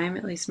this time,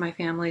 at least my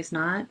family's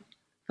not,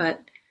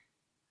 but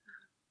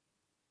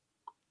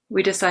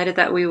we decided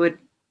that we would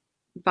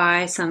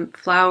buy some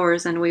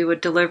flowers and we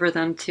would deliver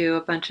them to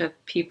a bunch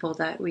of people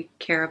that we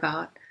care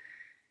about.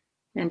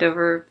 And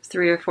over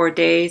 3 or 4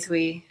 days,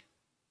 we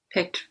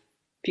picked a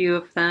few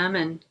of them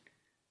and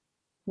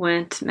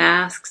went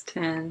masked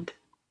and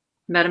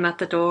met them at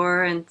the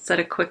door and said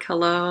a quick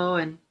hello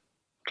and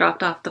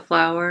dropped off the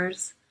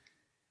flowers.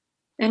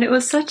 And it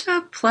was such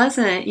a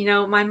pleasant,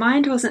 my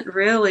mind wasn't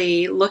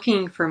really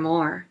looking for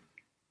more.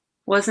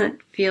 Wasn't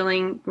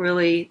feeling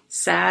really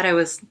sad.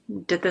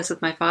 Did this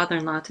with my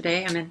father-in-law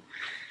today. I'm in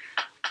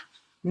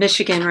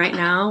Michigan right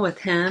now with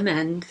him,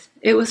 and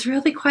it was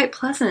really quite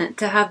pleasant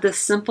to have this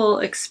simple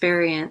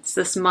experience,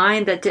 this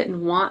mind that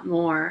didn't want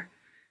more,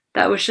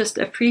 that was just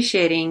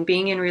appreciating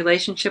being in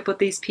relationship with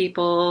these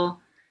people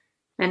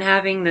and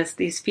having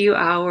these few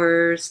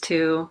hours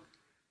to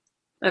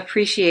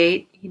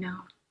appreciate,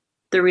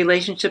 the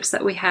relationships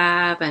that we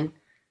have and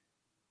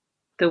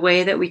the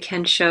way that we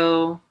can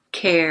show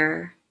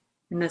care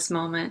in this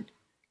moment.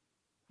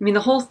 I mean,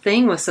 the whole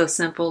thing was so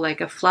simple,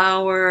 like a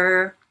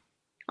flower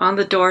on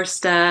the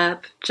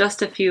doorstep,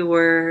 just a few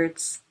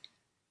words.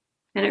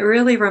 And it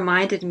really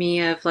reminded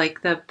me of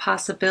like the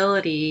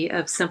possibility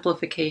of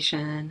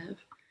simplification, of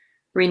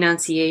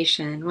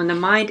renunciation, when the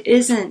mind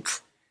isn't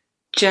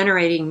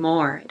generating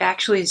more. It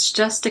actually is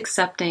just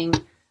accepting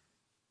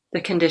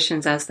the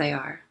conditions as they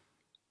are.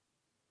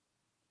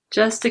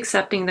 Just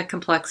accepting the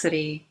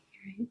complexity.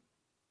 Right?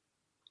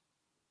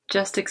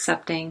 Just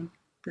accepting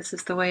this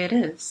is the way it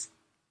is.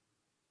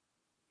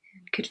 You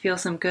could feel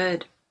some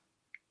good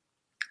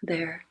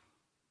there.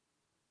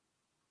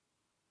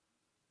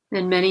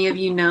 And many of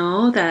you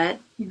know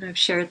that, I've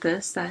shared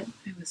this, that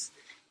it was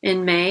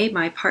in May,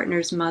 my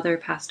partner's mother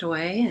passed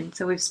away. And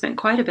so we've spent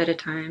quite a bit of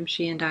time,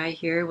 she and I,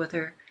 here with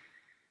her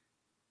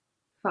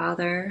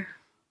father,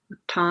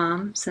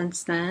 Tom,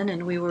 since then.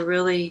 And we were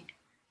really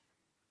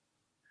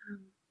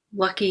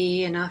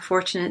lucky enough,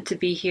 fortunate to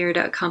be here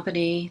to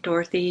accompany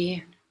Dorothy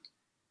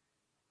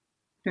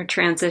in her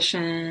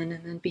transition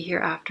and then be here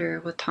after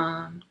with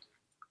Tom.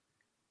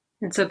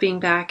 And so being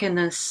back in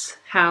this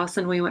house,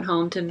 and we went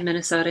home to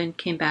Minnesota and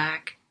came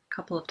back a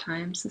couple of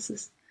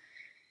times.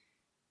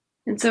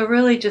 And so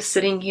really just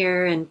sitting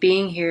here and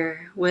being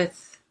here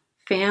with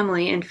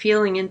family and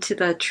feeling into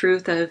the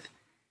truth of,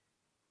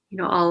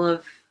 all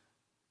of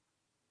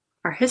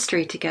our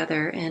history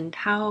together and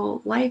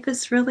how life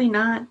is really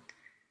not,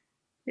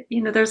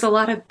 there's a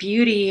lot of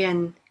beauty,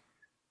 and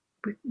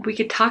we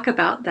could talk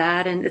about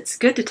that, and it's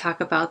good to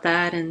talk about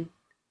that. And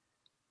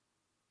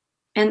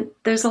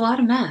there's a lot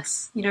of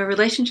mess.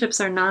 Relationships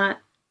are not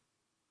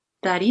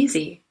that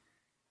easy.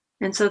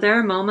 And so there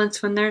are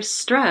moments when there's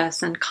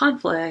stress and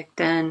conflict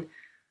and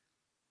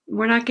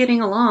we're not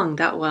getting along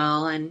that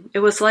well. And it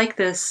was like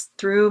this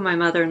through my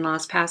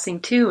mother-in-law's passing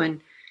too.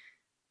 And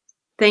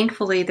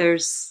thankfully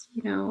there's,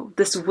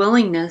 this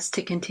willingness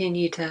to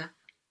continue to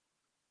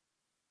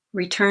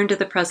return to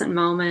the present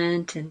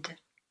moment and to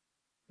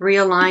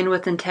realign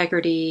with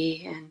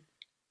integrity and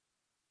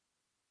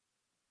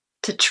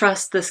to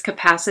trust this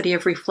capacity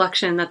of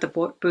reflection that the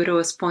Buddha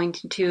was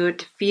pointing to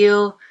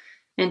feel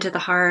into the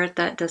heart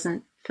that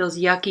feels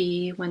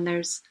yucky when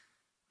there's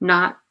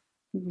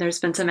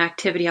been some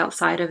activity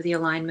outside of the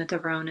alignment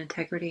of our own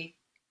integrity.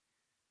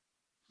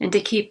 And to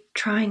keep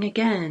trying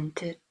again,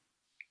 to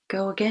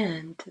go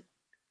again, to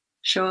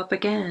show up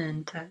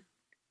again, to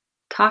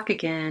talk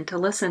again, to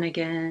listen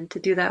again, to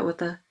do that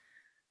with a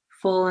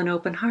full and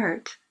open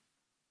heart.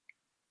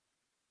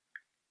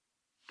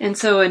 And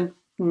so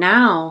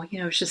now,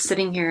 I was just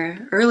sitting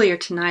here earlier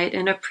tonight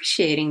and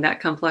appreciating that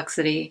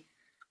complexity.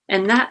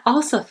 And that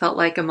also felt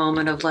like a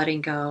moment of letting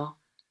go,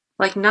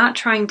 like not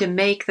trying to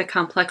make the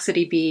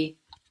complexity be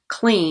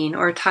clean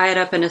or tie it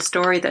up in a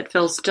story that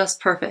feels just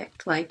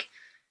perfect. Like,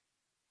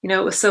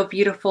 it was so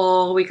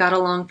beautiful. We got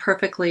along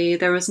perfectly.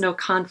 There was no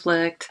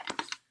conflict.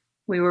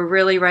 We were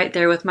really right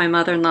there with my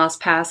mother-in-law's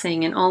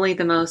passing in only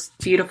the most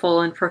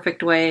beautiful and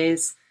perfect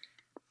ways.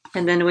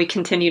 And then we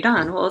continued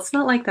on. Well, it's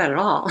not like that at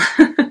all.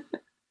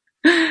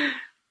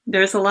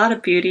 There's a lot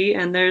of beauty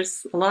and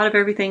there's a lot of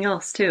everything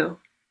else too.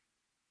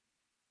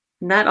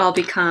 And that all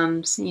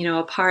becomes,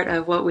 a part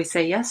of what we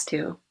say yes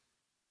to.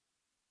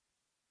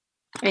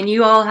 And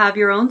you all have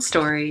your own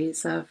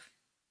stories of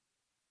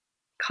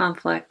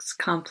complex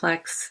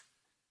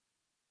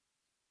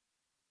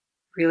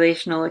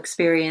relational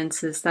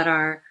experiences that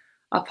are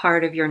a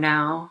part of your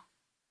now.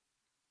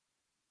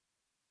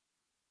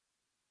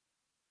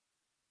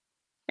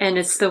 And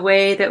it's the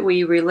way that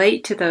we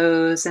relate to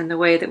those and the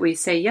way that we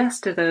say yes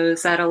to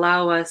those that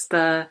allow us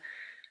the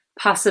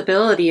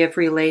possibility of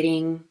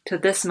relating to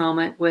this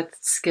moment with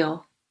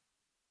skill.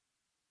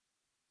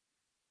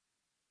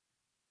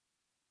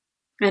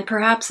 And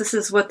perhaps this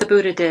is what the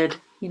Buddha did,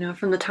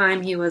 from the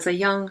time he was a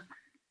young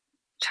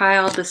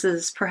child. This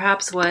is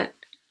perhaps what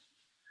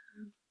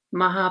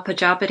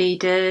Mahapajapati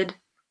did.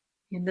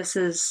 And this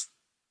is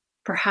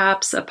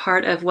perhaps a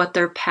part of what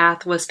their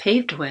path was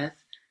paved with.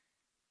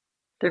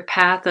 Their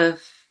path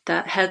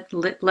that had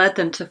led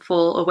them to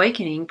full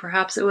awakening.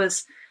 Perhaps it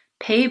was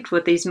paved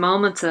with these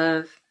moments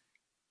of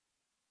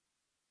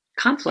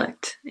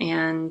conflict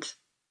and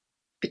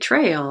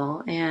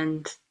betrayal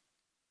and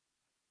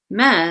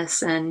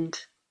mess and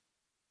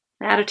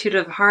attitude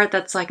of heart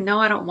that's like, no,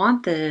 I don't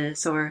want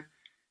this, or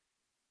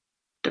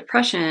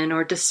depression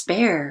or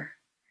despair.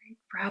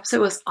 Perhaps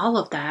it was all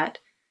of that.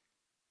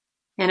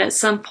 And at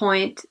some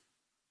point,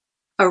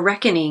 a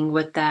reckoning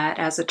with that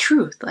as a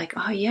truth, like,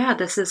 oh yeah,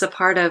 this is a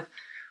part of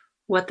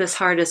what this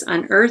heart is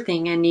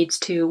unearthing and needs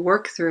to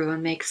work through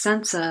and make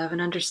sense of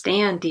and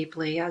understand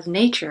deeply as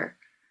nature.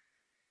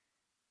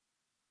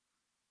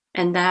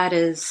 And that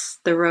is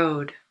the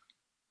road.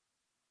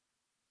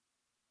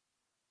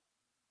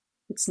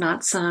 It's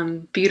not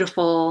some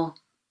beautiful,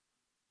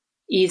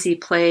 easy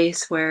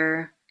place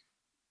where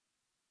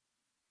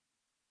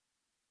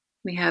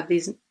we have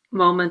these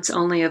moments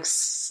only of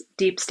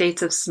deep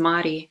states of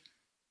samadhi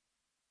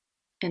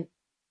and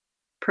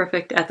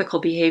perfect ethical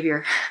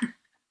behavior.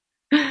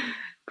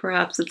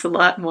 Perhaps it's a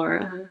lot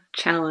more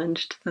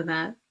challenged than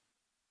that.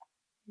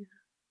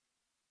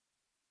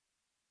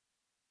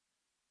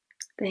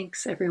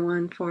 Thanks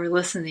everyone for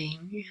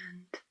listening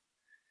and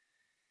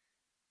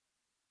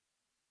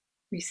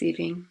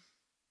receiving.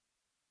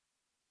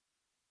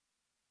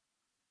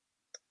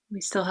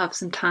 We still have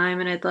some time,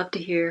 and I'd love to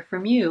hear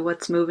from you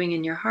what's moving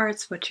in your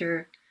hearts, what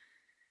you're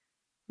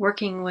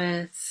working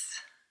with,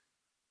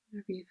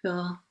 whatever you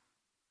feel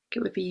like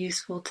it would be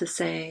useful to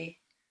say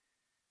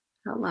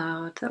out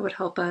loud that would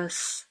help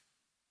us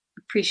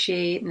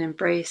appreciate and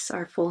embrace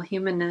our full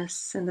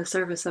humanness in the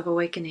service of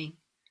awakening.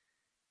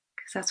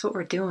 Because that's what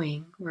we're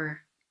doing.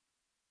 We're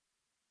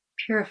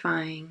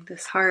purifying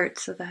this heart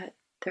so that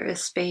there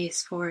is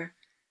space for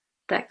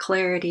that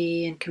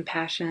clarity and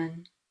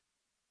compassion.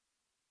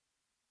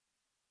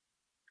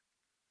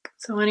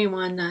 So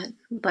anyone that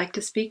would like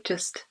to speak,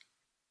 just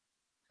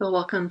feel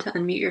welcome to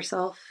unmute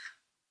yourself.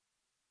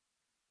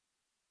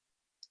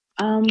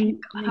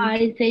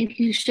 Hi, thank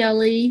you,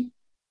 Shelly.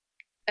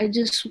 I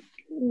just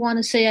want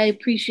to say I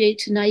appreciate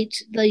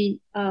tonight the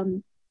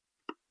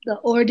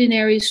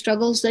ordinary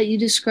struggles that you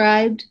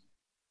described,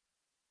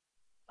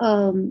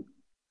 and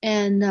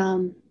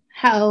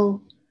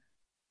how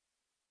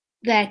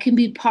that can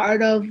be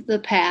part of the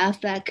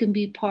path, that can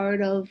be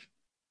part of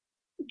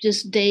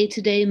just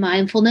day-to-day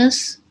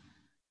mindfulness.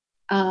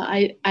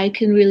 I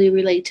can really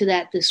relate to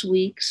that this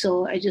week,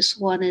 so I just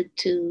wanted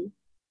to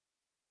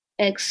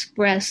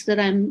express that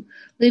I'm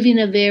living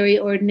a very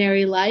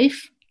ordinary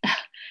life,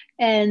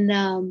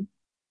 and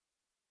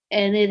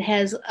it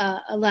has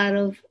a lot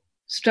of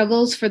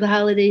struggles for the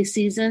holiday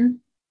season,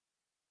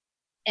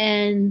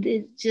 and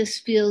it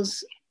just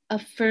feels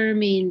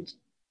affirming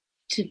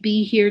to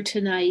be here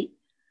tonight,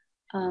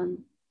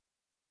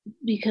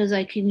 because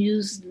I can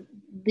use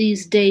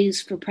these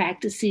days for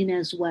practicing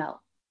as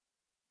well.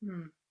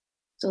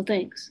 So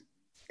thanks.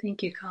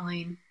 Thank you,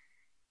 Colleen.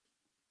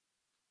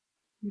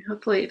 And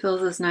hopefully it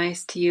feels as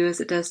nice to you as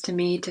it does to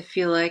me to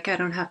feel like I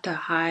don't have to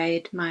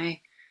hide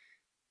my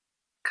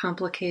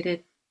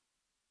complicated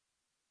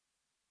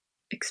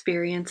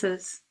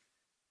experiences,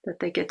 that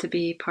they get to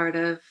be part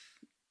of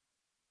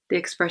the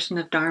expression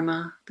of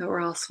Dharma that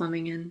we're all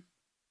swimming in.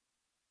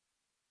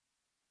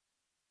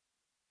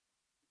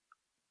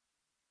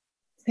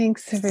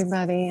 Thanks,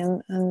 everybody,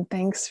 and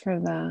thanks for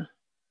the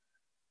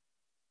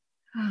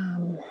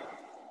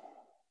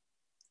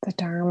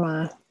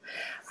Dharma.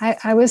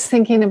 I was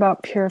thinking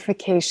about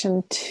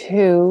purification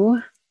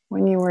too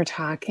when you were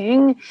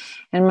talking,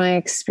 and my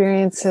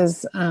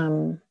experiences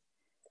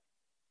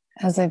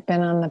as I've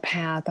been on the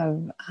path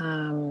of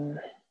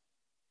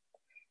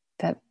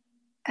that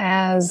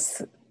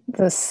as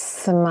the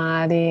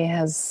samadhi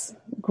has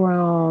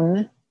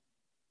grown,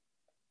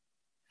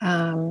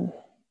 then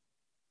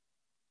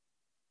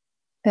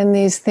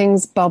these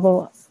things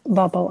bubble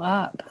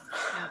up.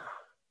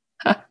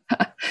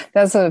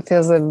 That's what it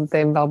feels like.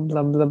 They bubble,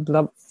 blah, blah,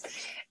 blah.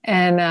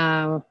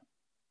 And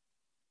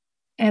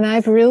And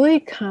I've really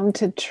come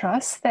to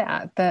trust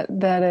that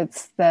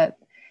it's that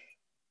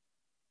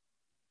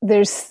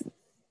there's,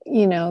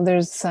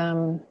 there's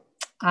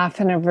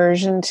often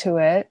aversion to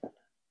it,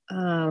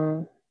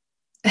 and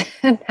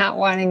not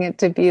wanting it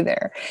to be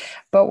there.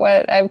 But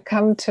what I've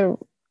come to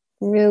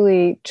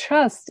really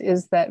trust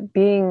is that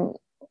being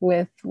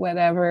with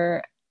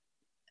whatever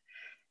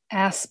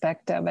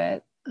aspect of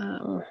it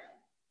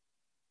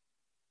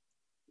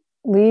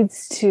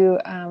leads to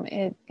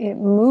it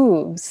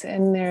moves,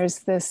 and there's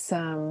this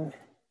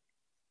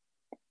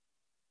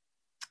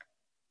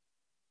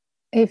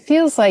it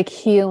feels like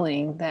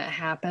healing that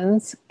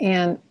happens,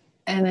 and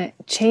it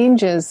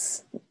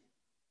changes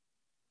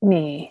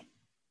me,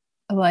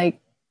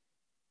 like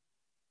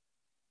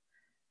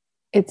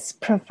it's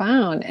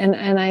profound,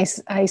 and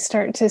I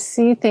start to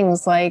see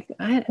things like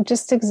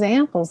just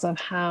examples of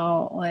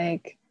how,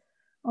 like,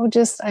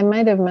 I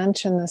might have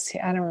mentioned this,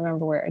 I don't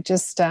remember where,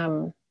 just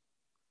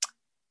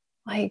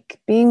like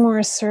being more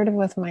assertive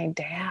with my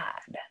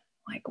dad,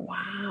 like,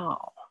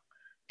 wow,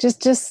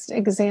 just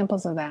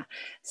examples of that.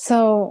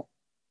 So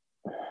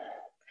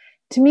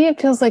to me,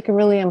 it feels like a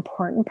really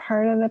important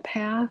part of the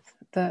path,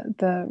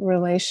 the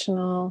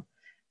relational,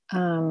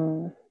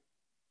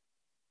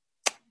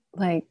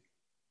 like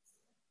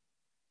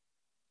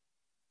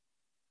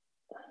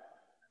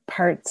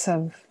parts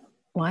of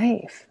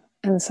life.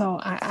 And so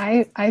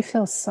I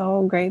feel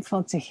so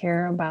grateful to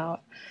hear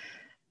about,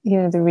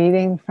 the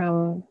reading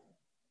from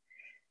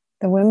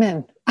the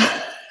women,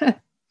 the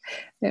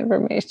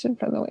information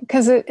from the women,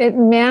 because it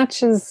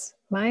matches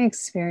my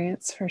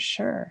experience for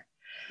sure.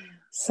 Yeah.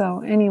 So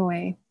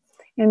anyway,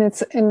 and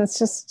it's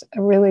just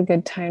a really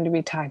good time to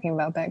be talking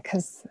about that,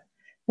 because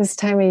this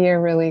time of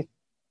year really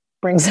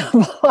brings up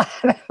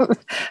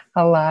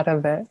a lot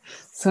of it.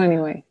 So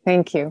anyway,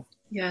 thank you.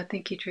 Yeah,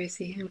 thank you,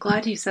 Tracy. I'm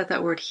glad you said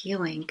that word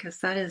healing, because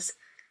that is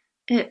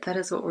it. That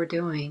is what we're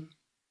doing.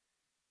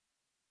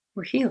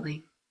 We're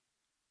healing.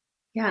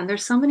 Yeah, and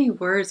there's so many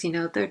words,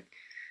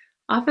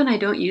 often I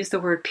don't use the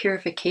word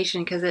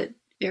purification because it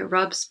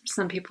rubs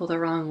some people the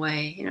wrong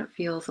way. It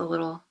feels a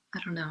little, I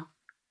don't know,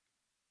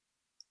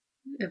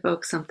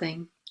 evokes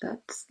something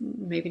that's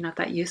maybe not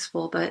that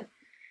useful, but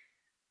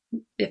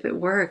if it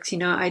works,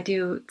 I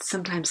do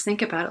sometimes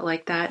think about it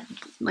like that.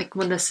 Like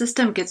when the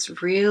system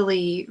gets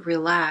really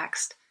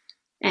relaxed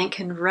and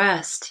can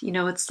rest,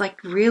 it's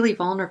like really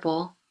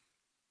vulnerable.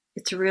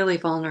 It's really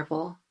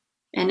vulnerable.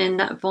 And in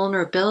that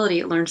vulnerability,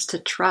 it learns to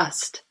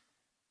trust,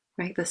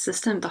 right? The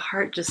system, the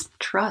heart just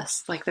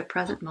trusts like the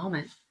present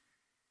moment.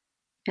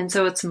 And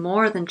so it's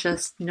more than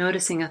just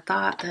noticing a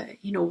thought that,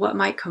 what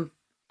might come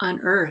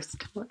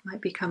unearthed, what might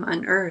become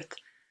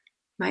unearthed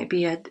might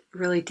be a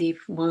really deep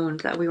wound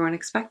that we weren't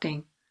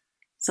expecting.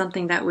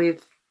 Something that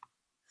we've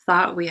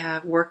thought we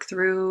have worked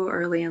through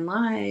early in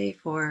life,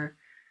 or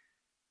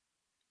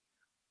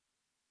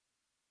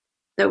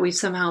that we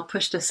somehow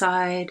pushed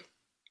aside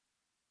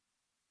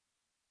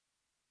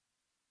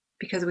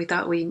because we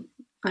thought we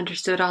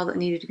understood all that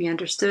needed to be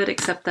understood,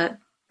 except that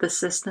the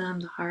system,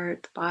 the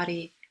heart, the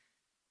body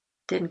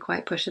didn't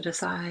quite push it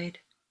aside.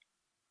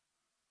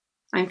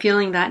 I'm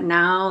feeling that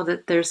now,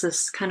 that there's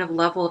this kind of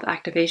level of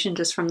activation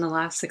just from the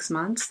last 6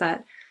 months,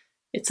 that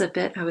it's a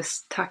bit, I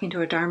was talking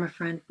to a Dharma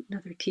friend,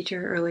 another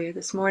teacher, earlier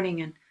this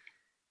morning, and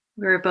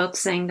we were both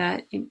saying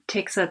that it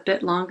takes a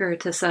bit longer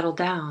to settle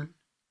down,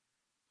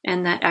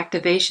 and that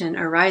activation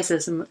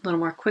arises a little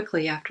more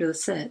quickly after the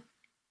sit.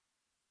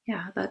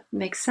 Yeah, that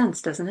makes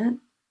sense, doesn't it?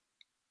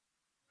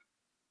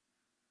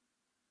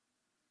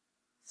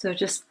 So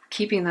just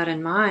keeping that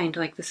in mind,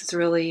 like this is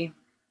really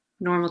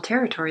normal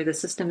territory. The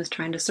system is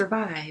trying to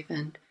survive,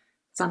 and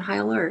it's on high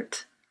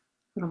alert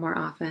a little more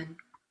often.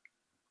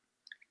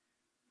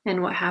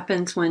 And what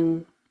happens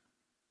when,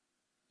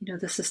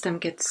 the system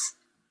gets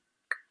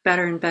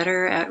better and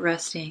better at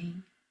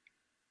resting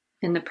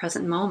in the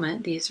present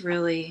moment, these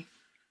really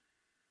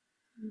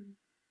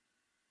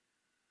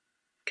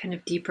kind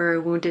of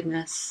deeper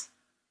woundedness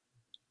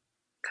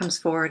comes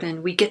forward,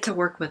 and we get to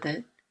work with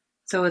it.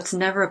 So it's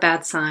never a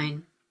bad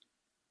sign.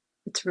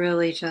 It's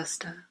really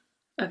just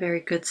a very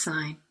good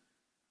sign.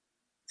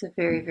 It's a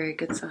very, very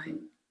good sign.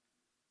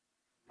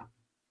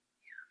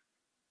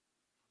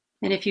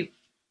 And if you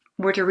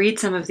were to read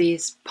some of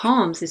these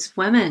poems, these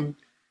women,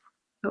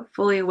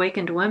 fully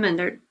awakened women,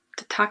 they're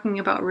talking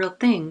about real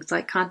things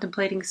like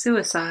contemplating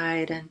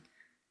suicide and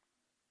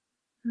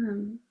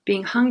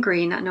being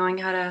hungry, not knowing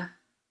how to,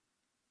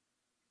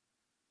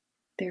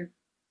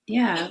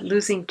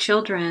 losing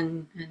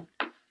children, and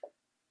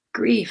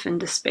grief and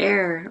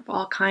despair of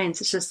all kinds.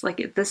 It's just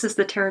like, this is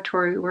the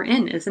territory we're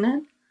in, isn't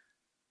it?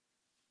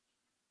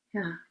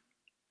 Yeah.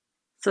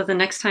 So the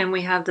next time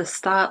we have this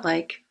thought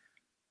like,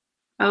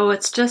 oh,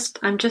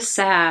 I'm just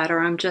sad,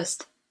 or I'm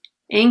just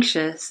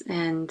anxious,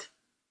 and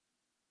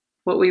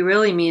what we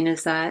really mean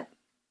is that,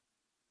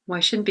 well,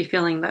 I shouldn't be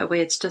feeling that way,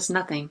 it's just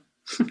nothing.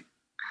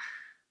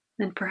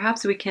 Then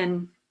perhaps we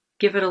can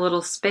give it a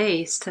little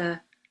space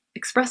to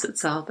express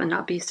itself and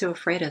not be so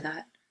afraid of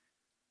that.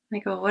 I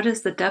go, what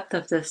is the depth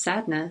of this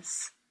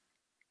sadness?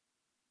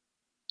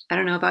 I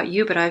don't know about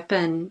you, but I've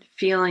been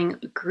feeling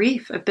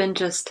grief. I've been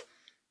just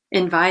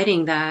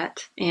inviting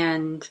that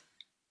and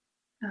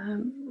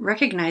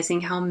recognizing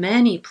how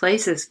many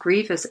places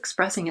grief is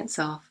expressing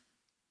itself.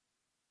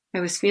 I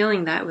was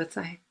feeling that with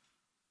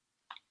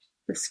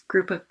this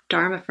group of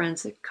Dharma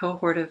friends, a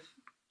cohort of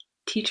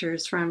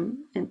teachers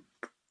from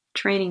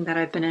training that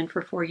I've been in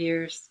for 4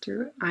 years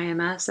through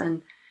IMS,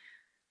 and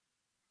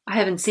I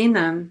haven't seen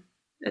them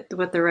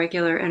with the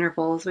regular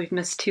intervals. We've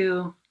missed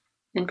 2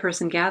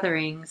 in-person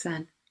gatherings,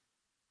 and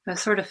I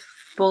was sort of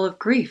full of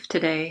grief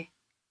today.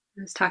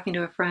 I was talking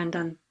to a friend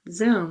on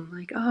Zoom,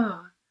 like,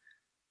 oh,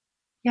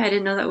 yeah, I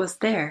didn't know that was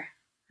there.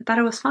 I thought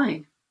it was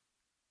fine.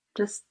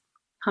 Just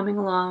humming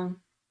along,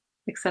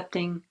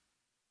 accepting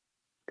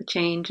the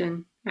change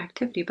and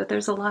activity, but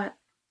there's a lot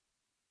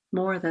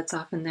more that's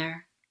often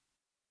there.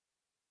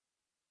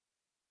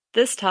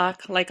 This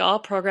talk, like all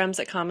programs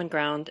at Common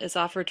Ground, is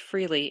offered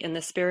freely in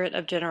the spirit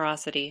of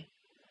generosity.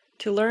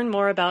 To learn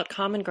more about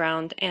Common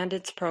Ground and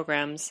its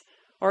programs,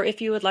 or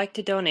if you would like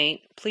to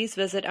donate, please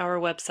visit our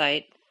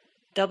website,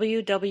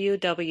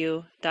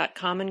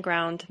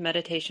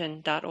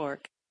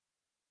 www.commongroundmeditation.org.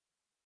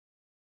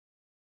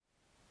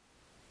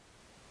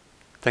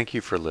 Thank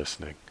you for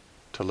listening.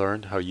 To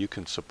learn how you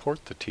can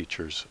support the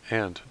teachers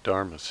and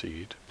Dharma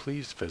Seed,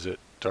 please visit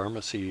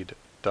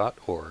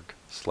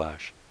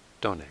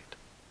dharmaseed.org/donate.